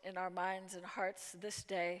upmost in our minds and hearts this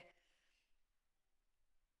day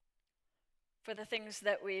for the things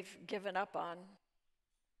that we've given up on,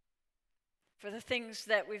 for the things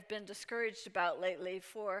that we've been discouraged about lately,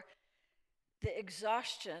 for the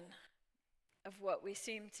exhaustion of what we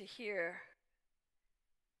seem to hear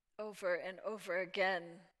over and over again,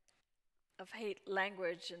 of hate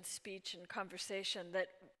language and speech and conversation that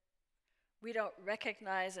we don't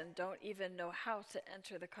recognize and don't even know how to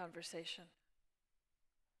enter the conversation.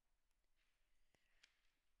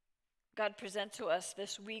 God, present to us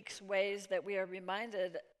this week's ways that we are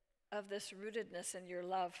reminded of this rootedness in your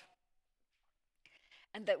love,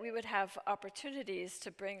 and that we would have opportunities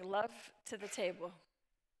to bring love to the table.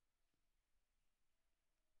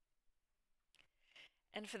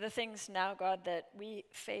 And for the things now, God, that we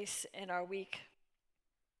face in our week,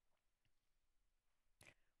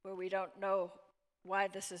 where we don't know why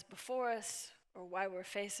this is before us or why we're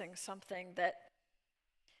facing something, that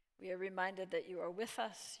we are reminded that you are with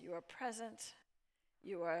us, you are present,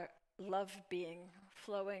 you are love being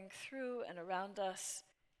flowing through and around us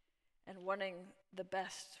and wanting the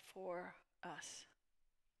best for us.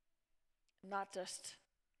 Not just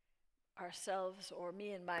ourselves or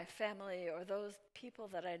me and my family or those people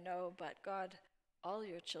that I know, but God, all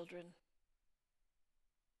your children.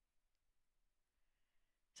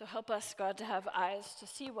 So help us, God, to have eyes to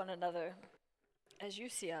see one another as you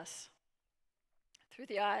see us, through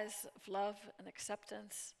the eyes of love and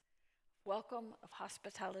acceptance, welcome, of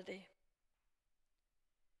hospitality.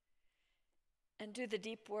 And do the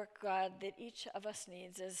deep work, God, that each of us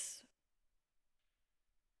needs as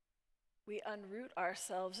we unroot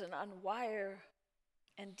ourselves and unwire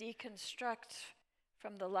and deconstruct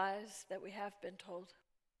from the lies that we have been told,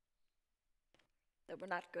 that we're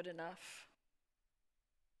not good enough,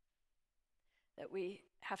 that we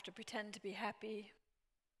have to pretend to be happy,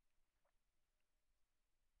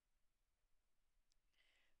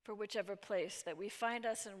 for whichever place that we find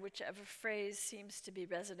us and whichever phrase seems to be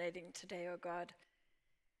resonating today, oh God,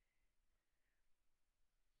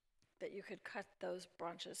 that you could cut those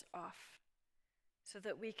branches off so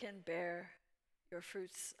that we can bear your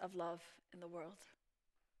fruits of love in the world.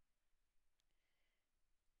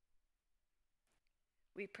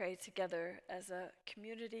 We pray together as a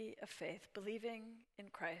community of faith, believing in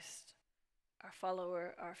Christ, our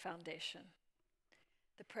follower, our foundation,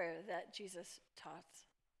 the prayer that Jesus taught.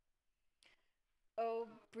 O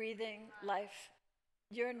breathing life,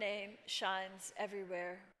 your name shines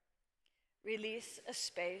everywhere. Release a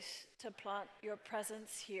space to plant your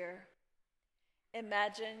presence here.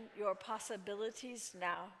 Imagine your possibilities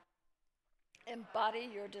now. Embody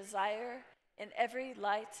your desire in every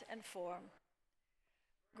light and form.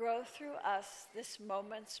 Grow through us this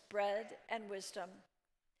moment's bread and wisdom.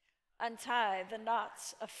 Untie the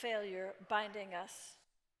knots of failure binding us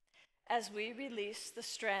as we release the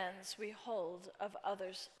strands we hold of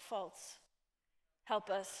others' faults. Help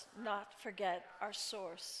us not forget our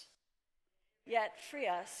source, yet free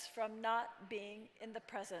us from not being in the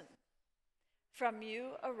present. From you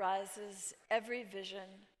arises every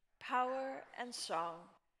vision, power, and song,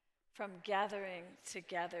 from gathering to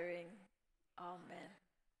gathering. Amen.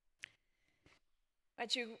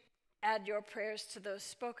 Might you add your prayers to those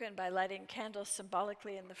spoken by lighting candles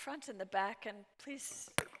symbolically in the front and the back, and please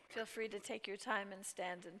feel free to take your time and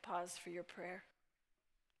stand and pause for your prayer.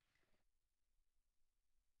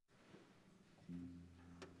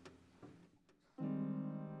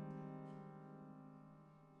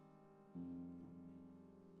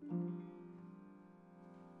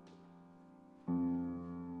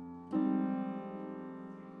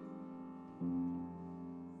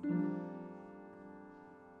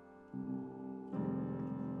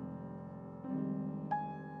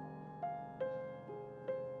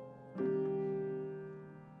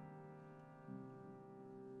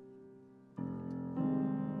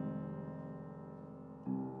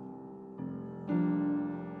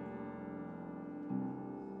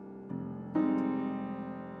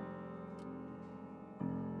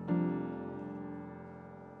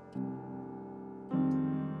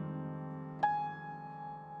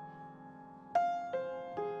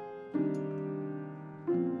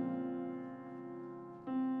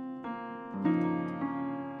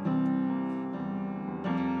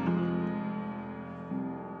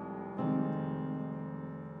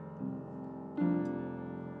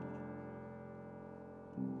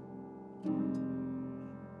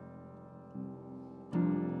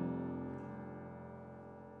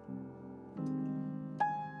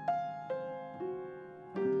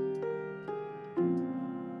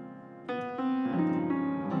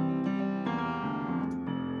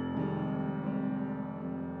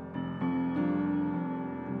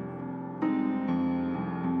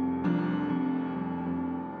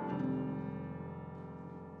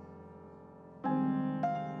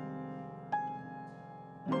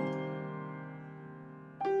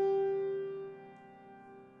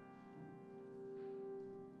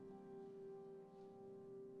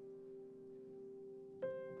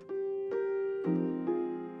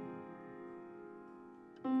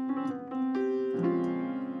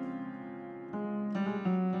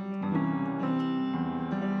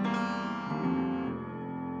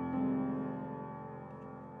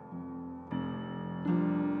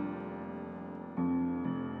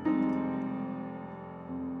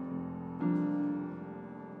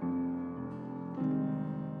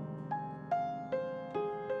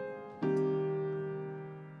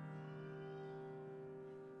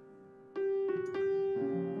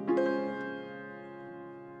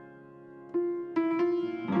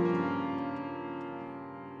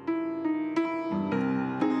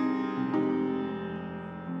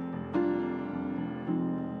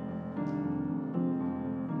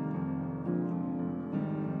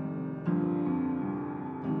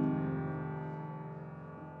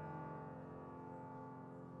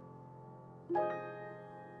 It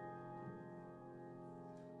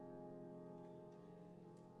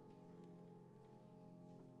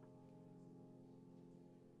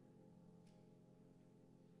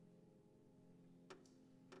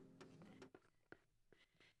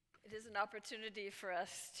is an opportunity for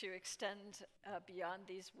us to extend beyond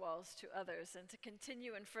these walls to others and to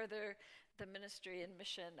continue and further the ministry and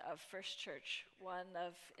mission of First Church, one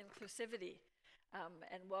of inclusivity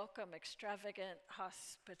and welcome, extravagant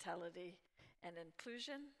hospitality and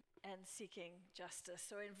inclusion, and seeking justice.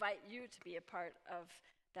 So I invite you to be a part of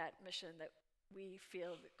that mission that we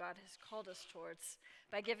feel that God has called us towards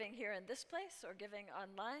by giving here in this place or giving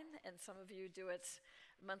online, and some of you do it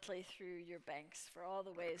monthly through your banks. For all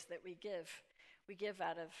the ways that we give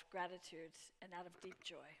out of gratitude and out of deep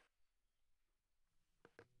joy.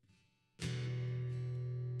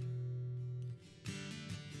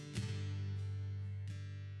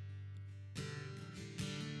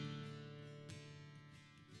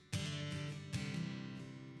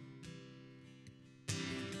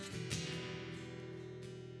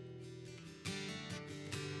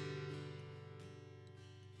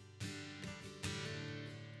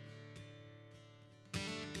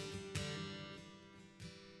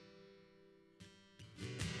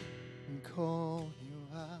 Call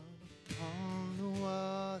you out on the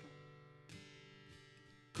water,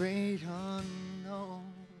 great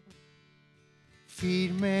unknown.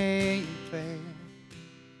 Feet may fail,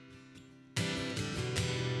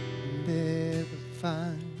 never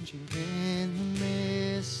find you in the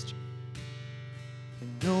mystery.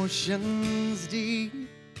 In oceans deep,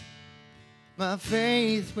 my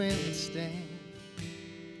faith will stand.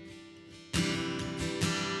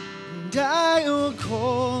 And I will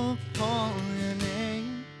call upon your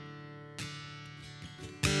name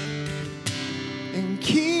and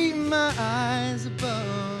keep my eyes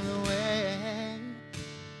above the waves.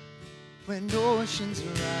 When oceans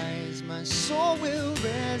rise, my soul will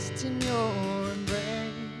rest in your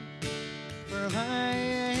embrace. For I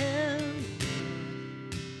am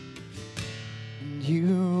and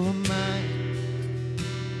you are mine.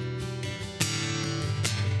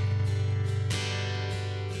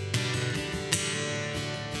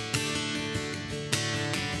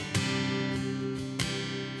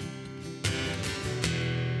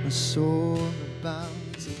 My soul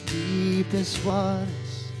abounds in deepest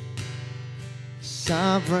waters,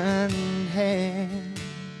 sovereign hand,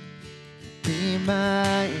 be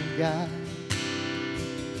my guide.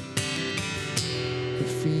 The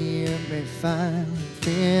fear may find,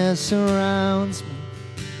 fear surrounds me.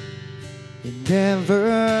 You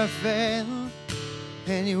never fail,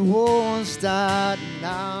 and you won't start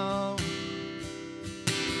now.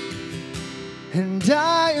 And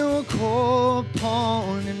I will call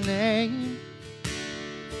upon your name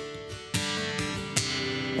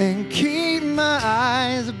and keep my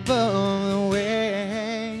eyes above the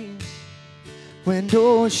waves. When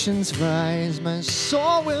oceans rise, my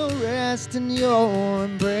soul will rest in your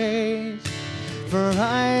embrace. For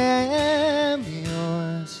I am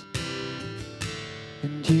yours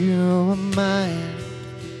and you are mine.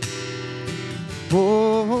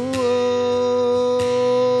 Oh,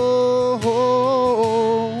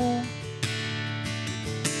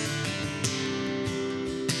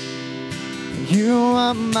 you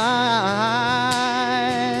are mine.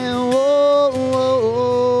 Oh, oh,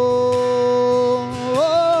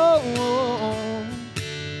 oh, oh.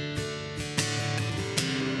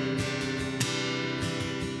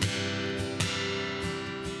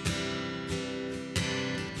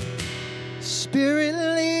 Spirit,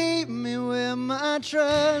 lead me where my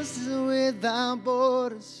trust is without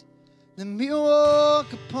borders. Let me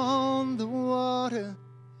walk upon the water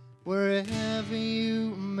wherever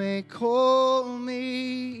you may call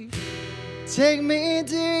me. Take me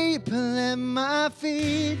deep and let my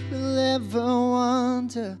feet will ever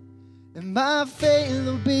wander, and my faith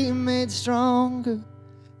will be made stronger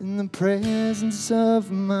in the presence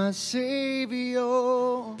of my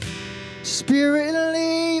Savior. Spirit,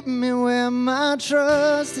 lead me where my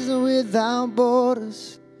trust is without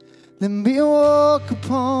borders. Let me walk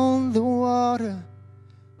upon the water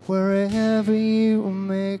wherever you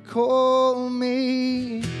may call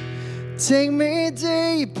me. Take me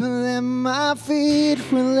deep and let my feet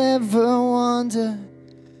will ever wander,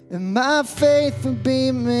 and my faith will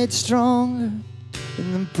be made stronger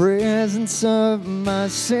in the presence of my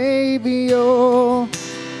Savior.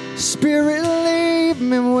 Spirit, lead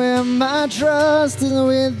me where my trust is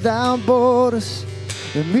without borders.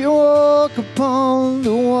 Let me walk upon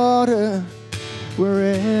the water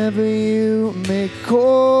wherever you may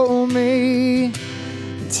call me.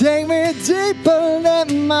 Take me deeper,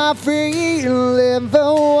 let my feet live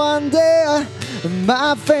one day,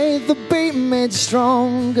 My faith will be made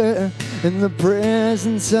stronger in the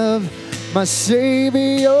presence of my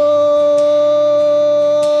Savior.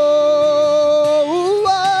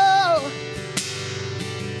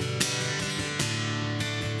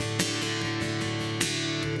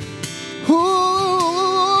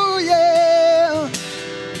 Ooh, yeah.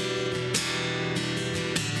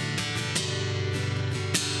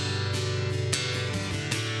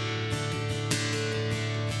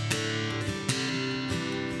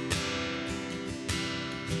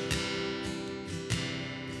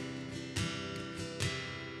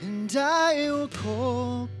 And I will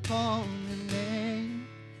call upon your name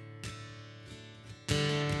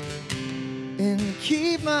and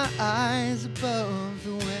keep my eyes above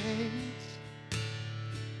the waves.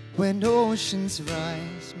 When oceans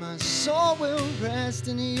rise, my soul will rest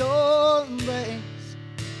in your embrace.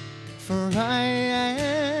 For I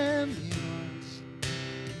am yours,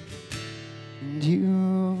 and you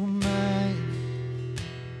are mine.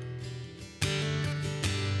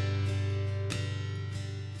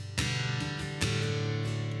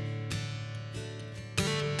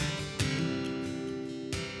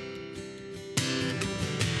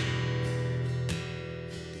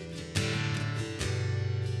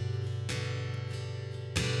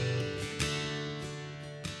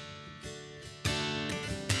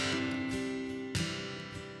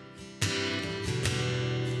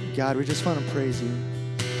 God, we just want to praise you,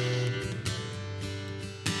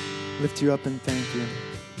 lift you up and thank you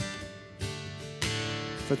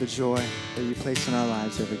for the joy that you place in our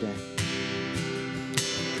lives every day.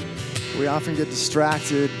 We often get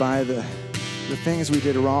distracted by the things we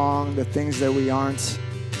did wrong, the things that we aren't,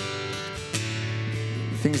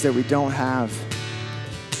 the things that we don't have.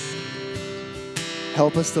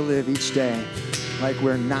 Help us to live each day like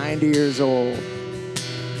we're 90 years old.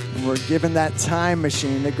 And we're given that time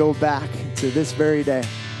machine to go back to this very day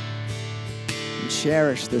and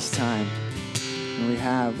cherish this time that we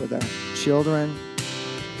have with our children,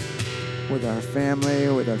 with our family,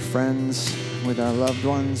 with our friends, with our loved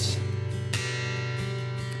ones.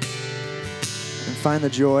 And find the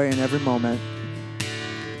joy in every moment.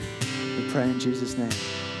 We pray in Jesus' name.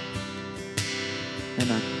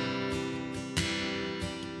 Amen.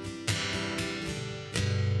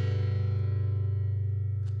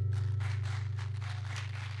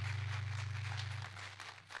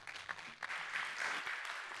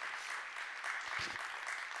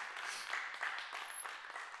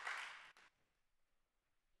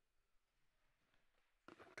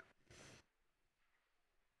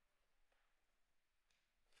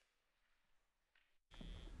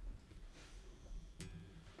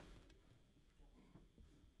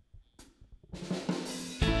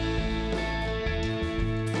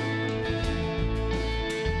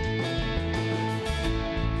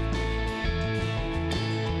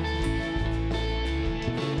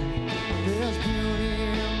 There's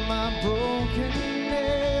beauty in my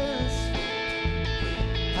brokenness.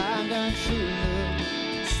 I got true love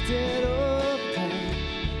instead of pain.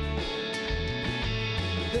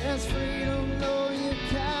 There's freedom though you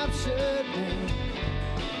captured me.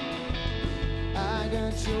 I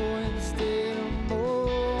got joy instead of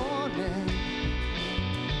mourning.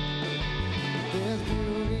 There's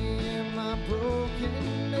beauty in my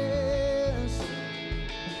brokenness.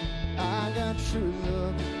 I got true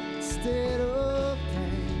love instead of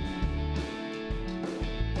pain.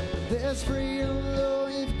 There's freedom though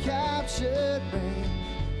you've captured me.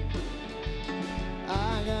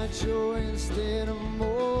 I got joy instead of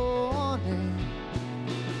mourning.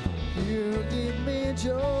 You give me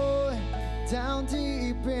joy down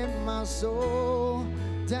deep in my soul,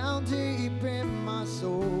 down deep in my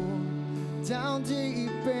soul, down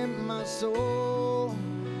deep in my soul.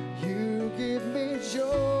 You give me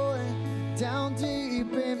joy down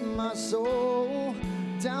deep in my soul,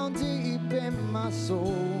 down deep in my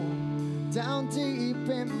soul, down deep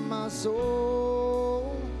in my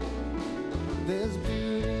soul. There's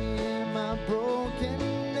beauty in my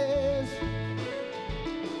brokenness.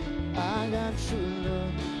 I got true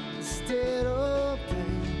love instead of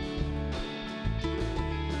pain.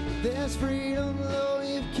 There's freedom though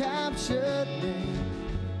you've captured me.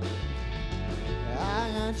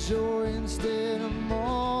 I got joy instead of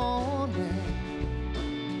mourning.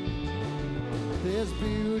 There's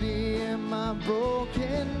beauty in my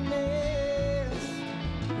brokenness.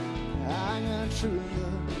 I got true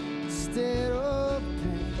love instead of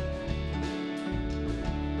pain.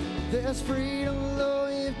 There's freedom though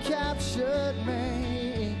you've captured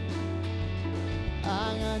me.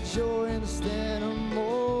 I got joy instead of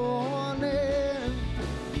mourning.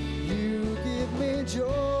 You give me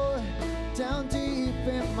joy down deep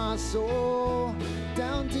in my soul,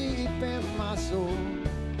 down deep in my soul,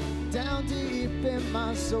 down deep in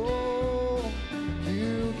my soul.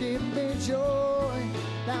 You give me joy,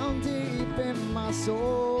 down deep in my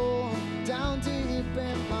soul, down deep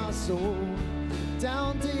in my soul,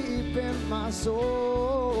 down deep in my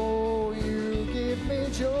soul. You give me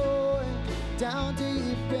joy, down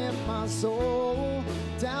deep in my soul,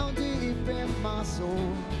 down deep in my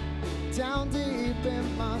soul, down deep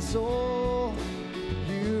in my soul.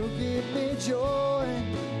 You give me joy,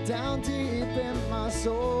 down deep in my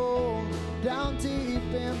soul, down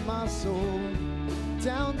deep in my soul,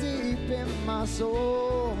 down deep in my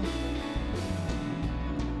soul.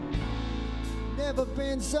 Never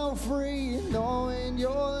been so free knowing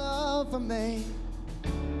your love for me.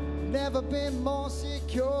 Never been more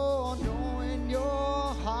secure knowing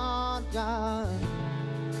your heart, God.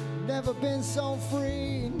 Never been so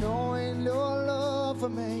free knowing your love for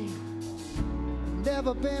me.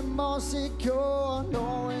 Never been more secure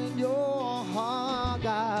knowing your heart,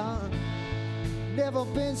 God. Never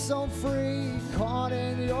been so free caught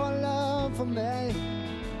in your love for me.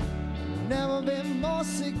 Never been more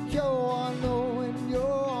secure knowing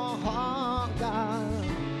your heart, God.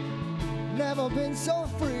 Never been so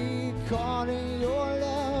free caught in your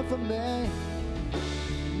love for me.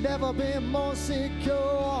 Never been more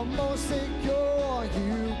secure, more secure.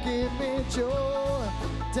 You give me joy,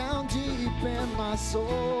 down deep in my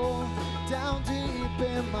soul, down deep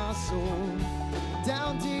in my soul,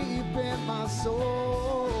 down deep in my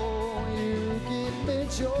soul. You give me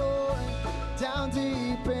joy, down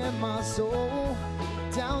deep in my soul,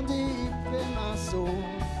 down deep in my soul,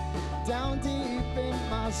 down deep in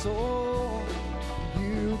my soul.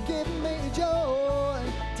 You give me joy,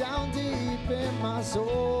 down deep in my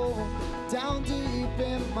soul, down deep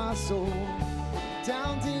in my soul,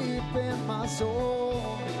 down deep in my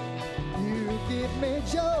soul. You give me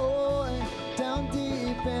joy, down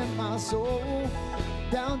deep in my soul,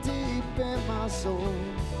 down deep in my soul,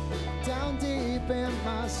 down deep in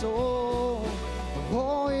my soul.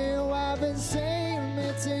 Oh, you haven't seen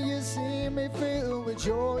me till you see me filled with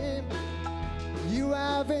joy. You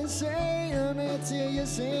haven't seen me till you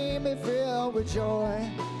see me filled with joy.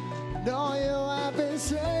 No, you haven't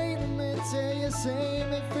seen me till you see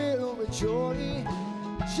me filled with joy.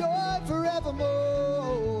 Joy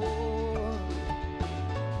forevermore.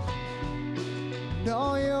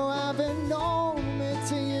 No, you haven't known me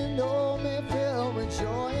till you know me filled with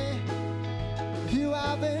joy. You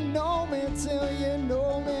haven't known me till you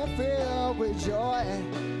know me filled with joy.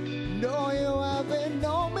 No, you haven't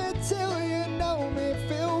known me till you know me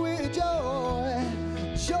filled with joy.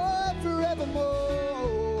 Joy forevermore.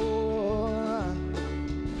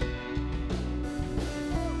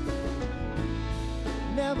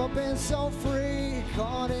 Never been so free,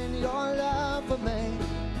 caught in your love for me.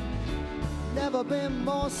 Never been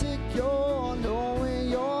more secure, knowing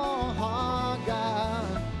your heart, God.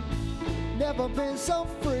 Never been so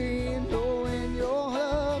free, knowing your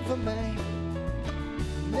love for me.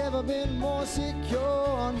 Never been more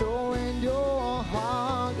secure, knowing your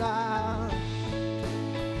heart, God.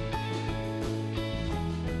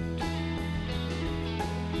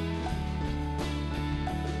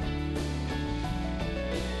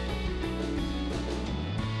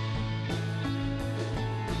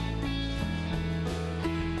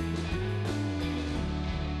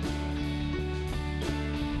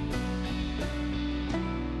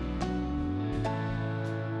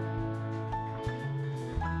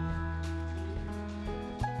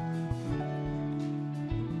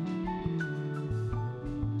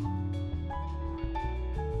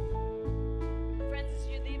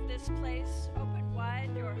 Place, open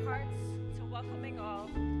wide your hearts to welcoming all,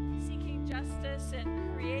 seeking justice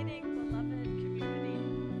and creating beloved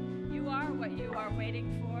community. You are what you are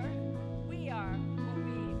waiting for. We are what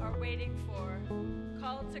we are waiting for.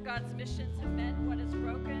 Called to God's mission to mend what is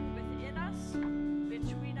broken within us,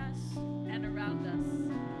 between us, and around us.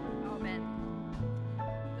 Amen.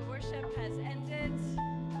 The worship has ended.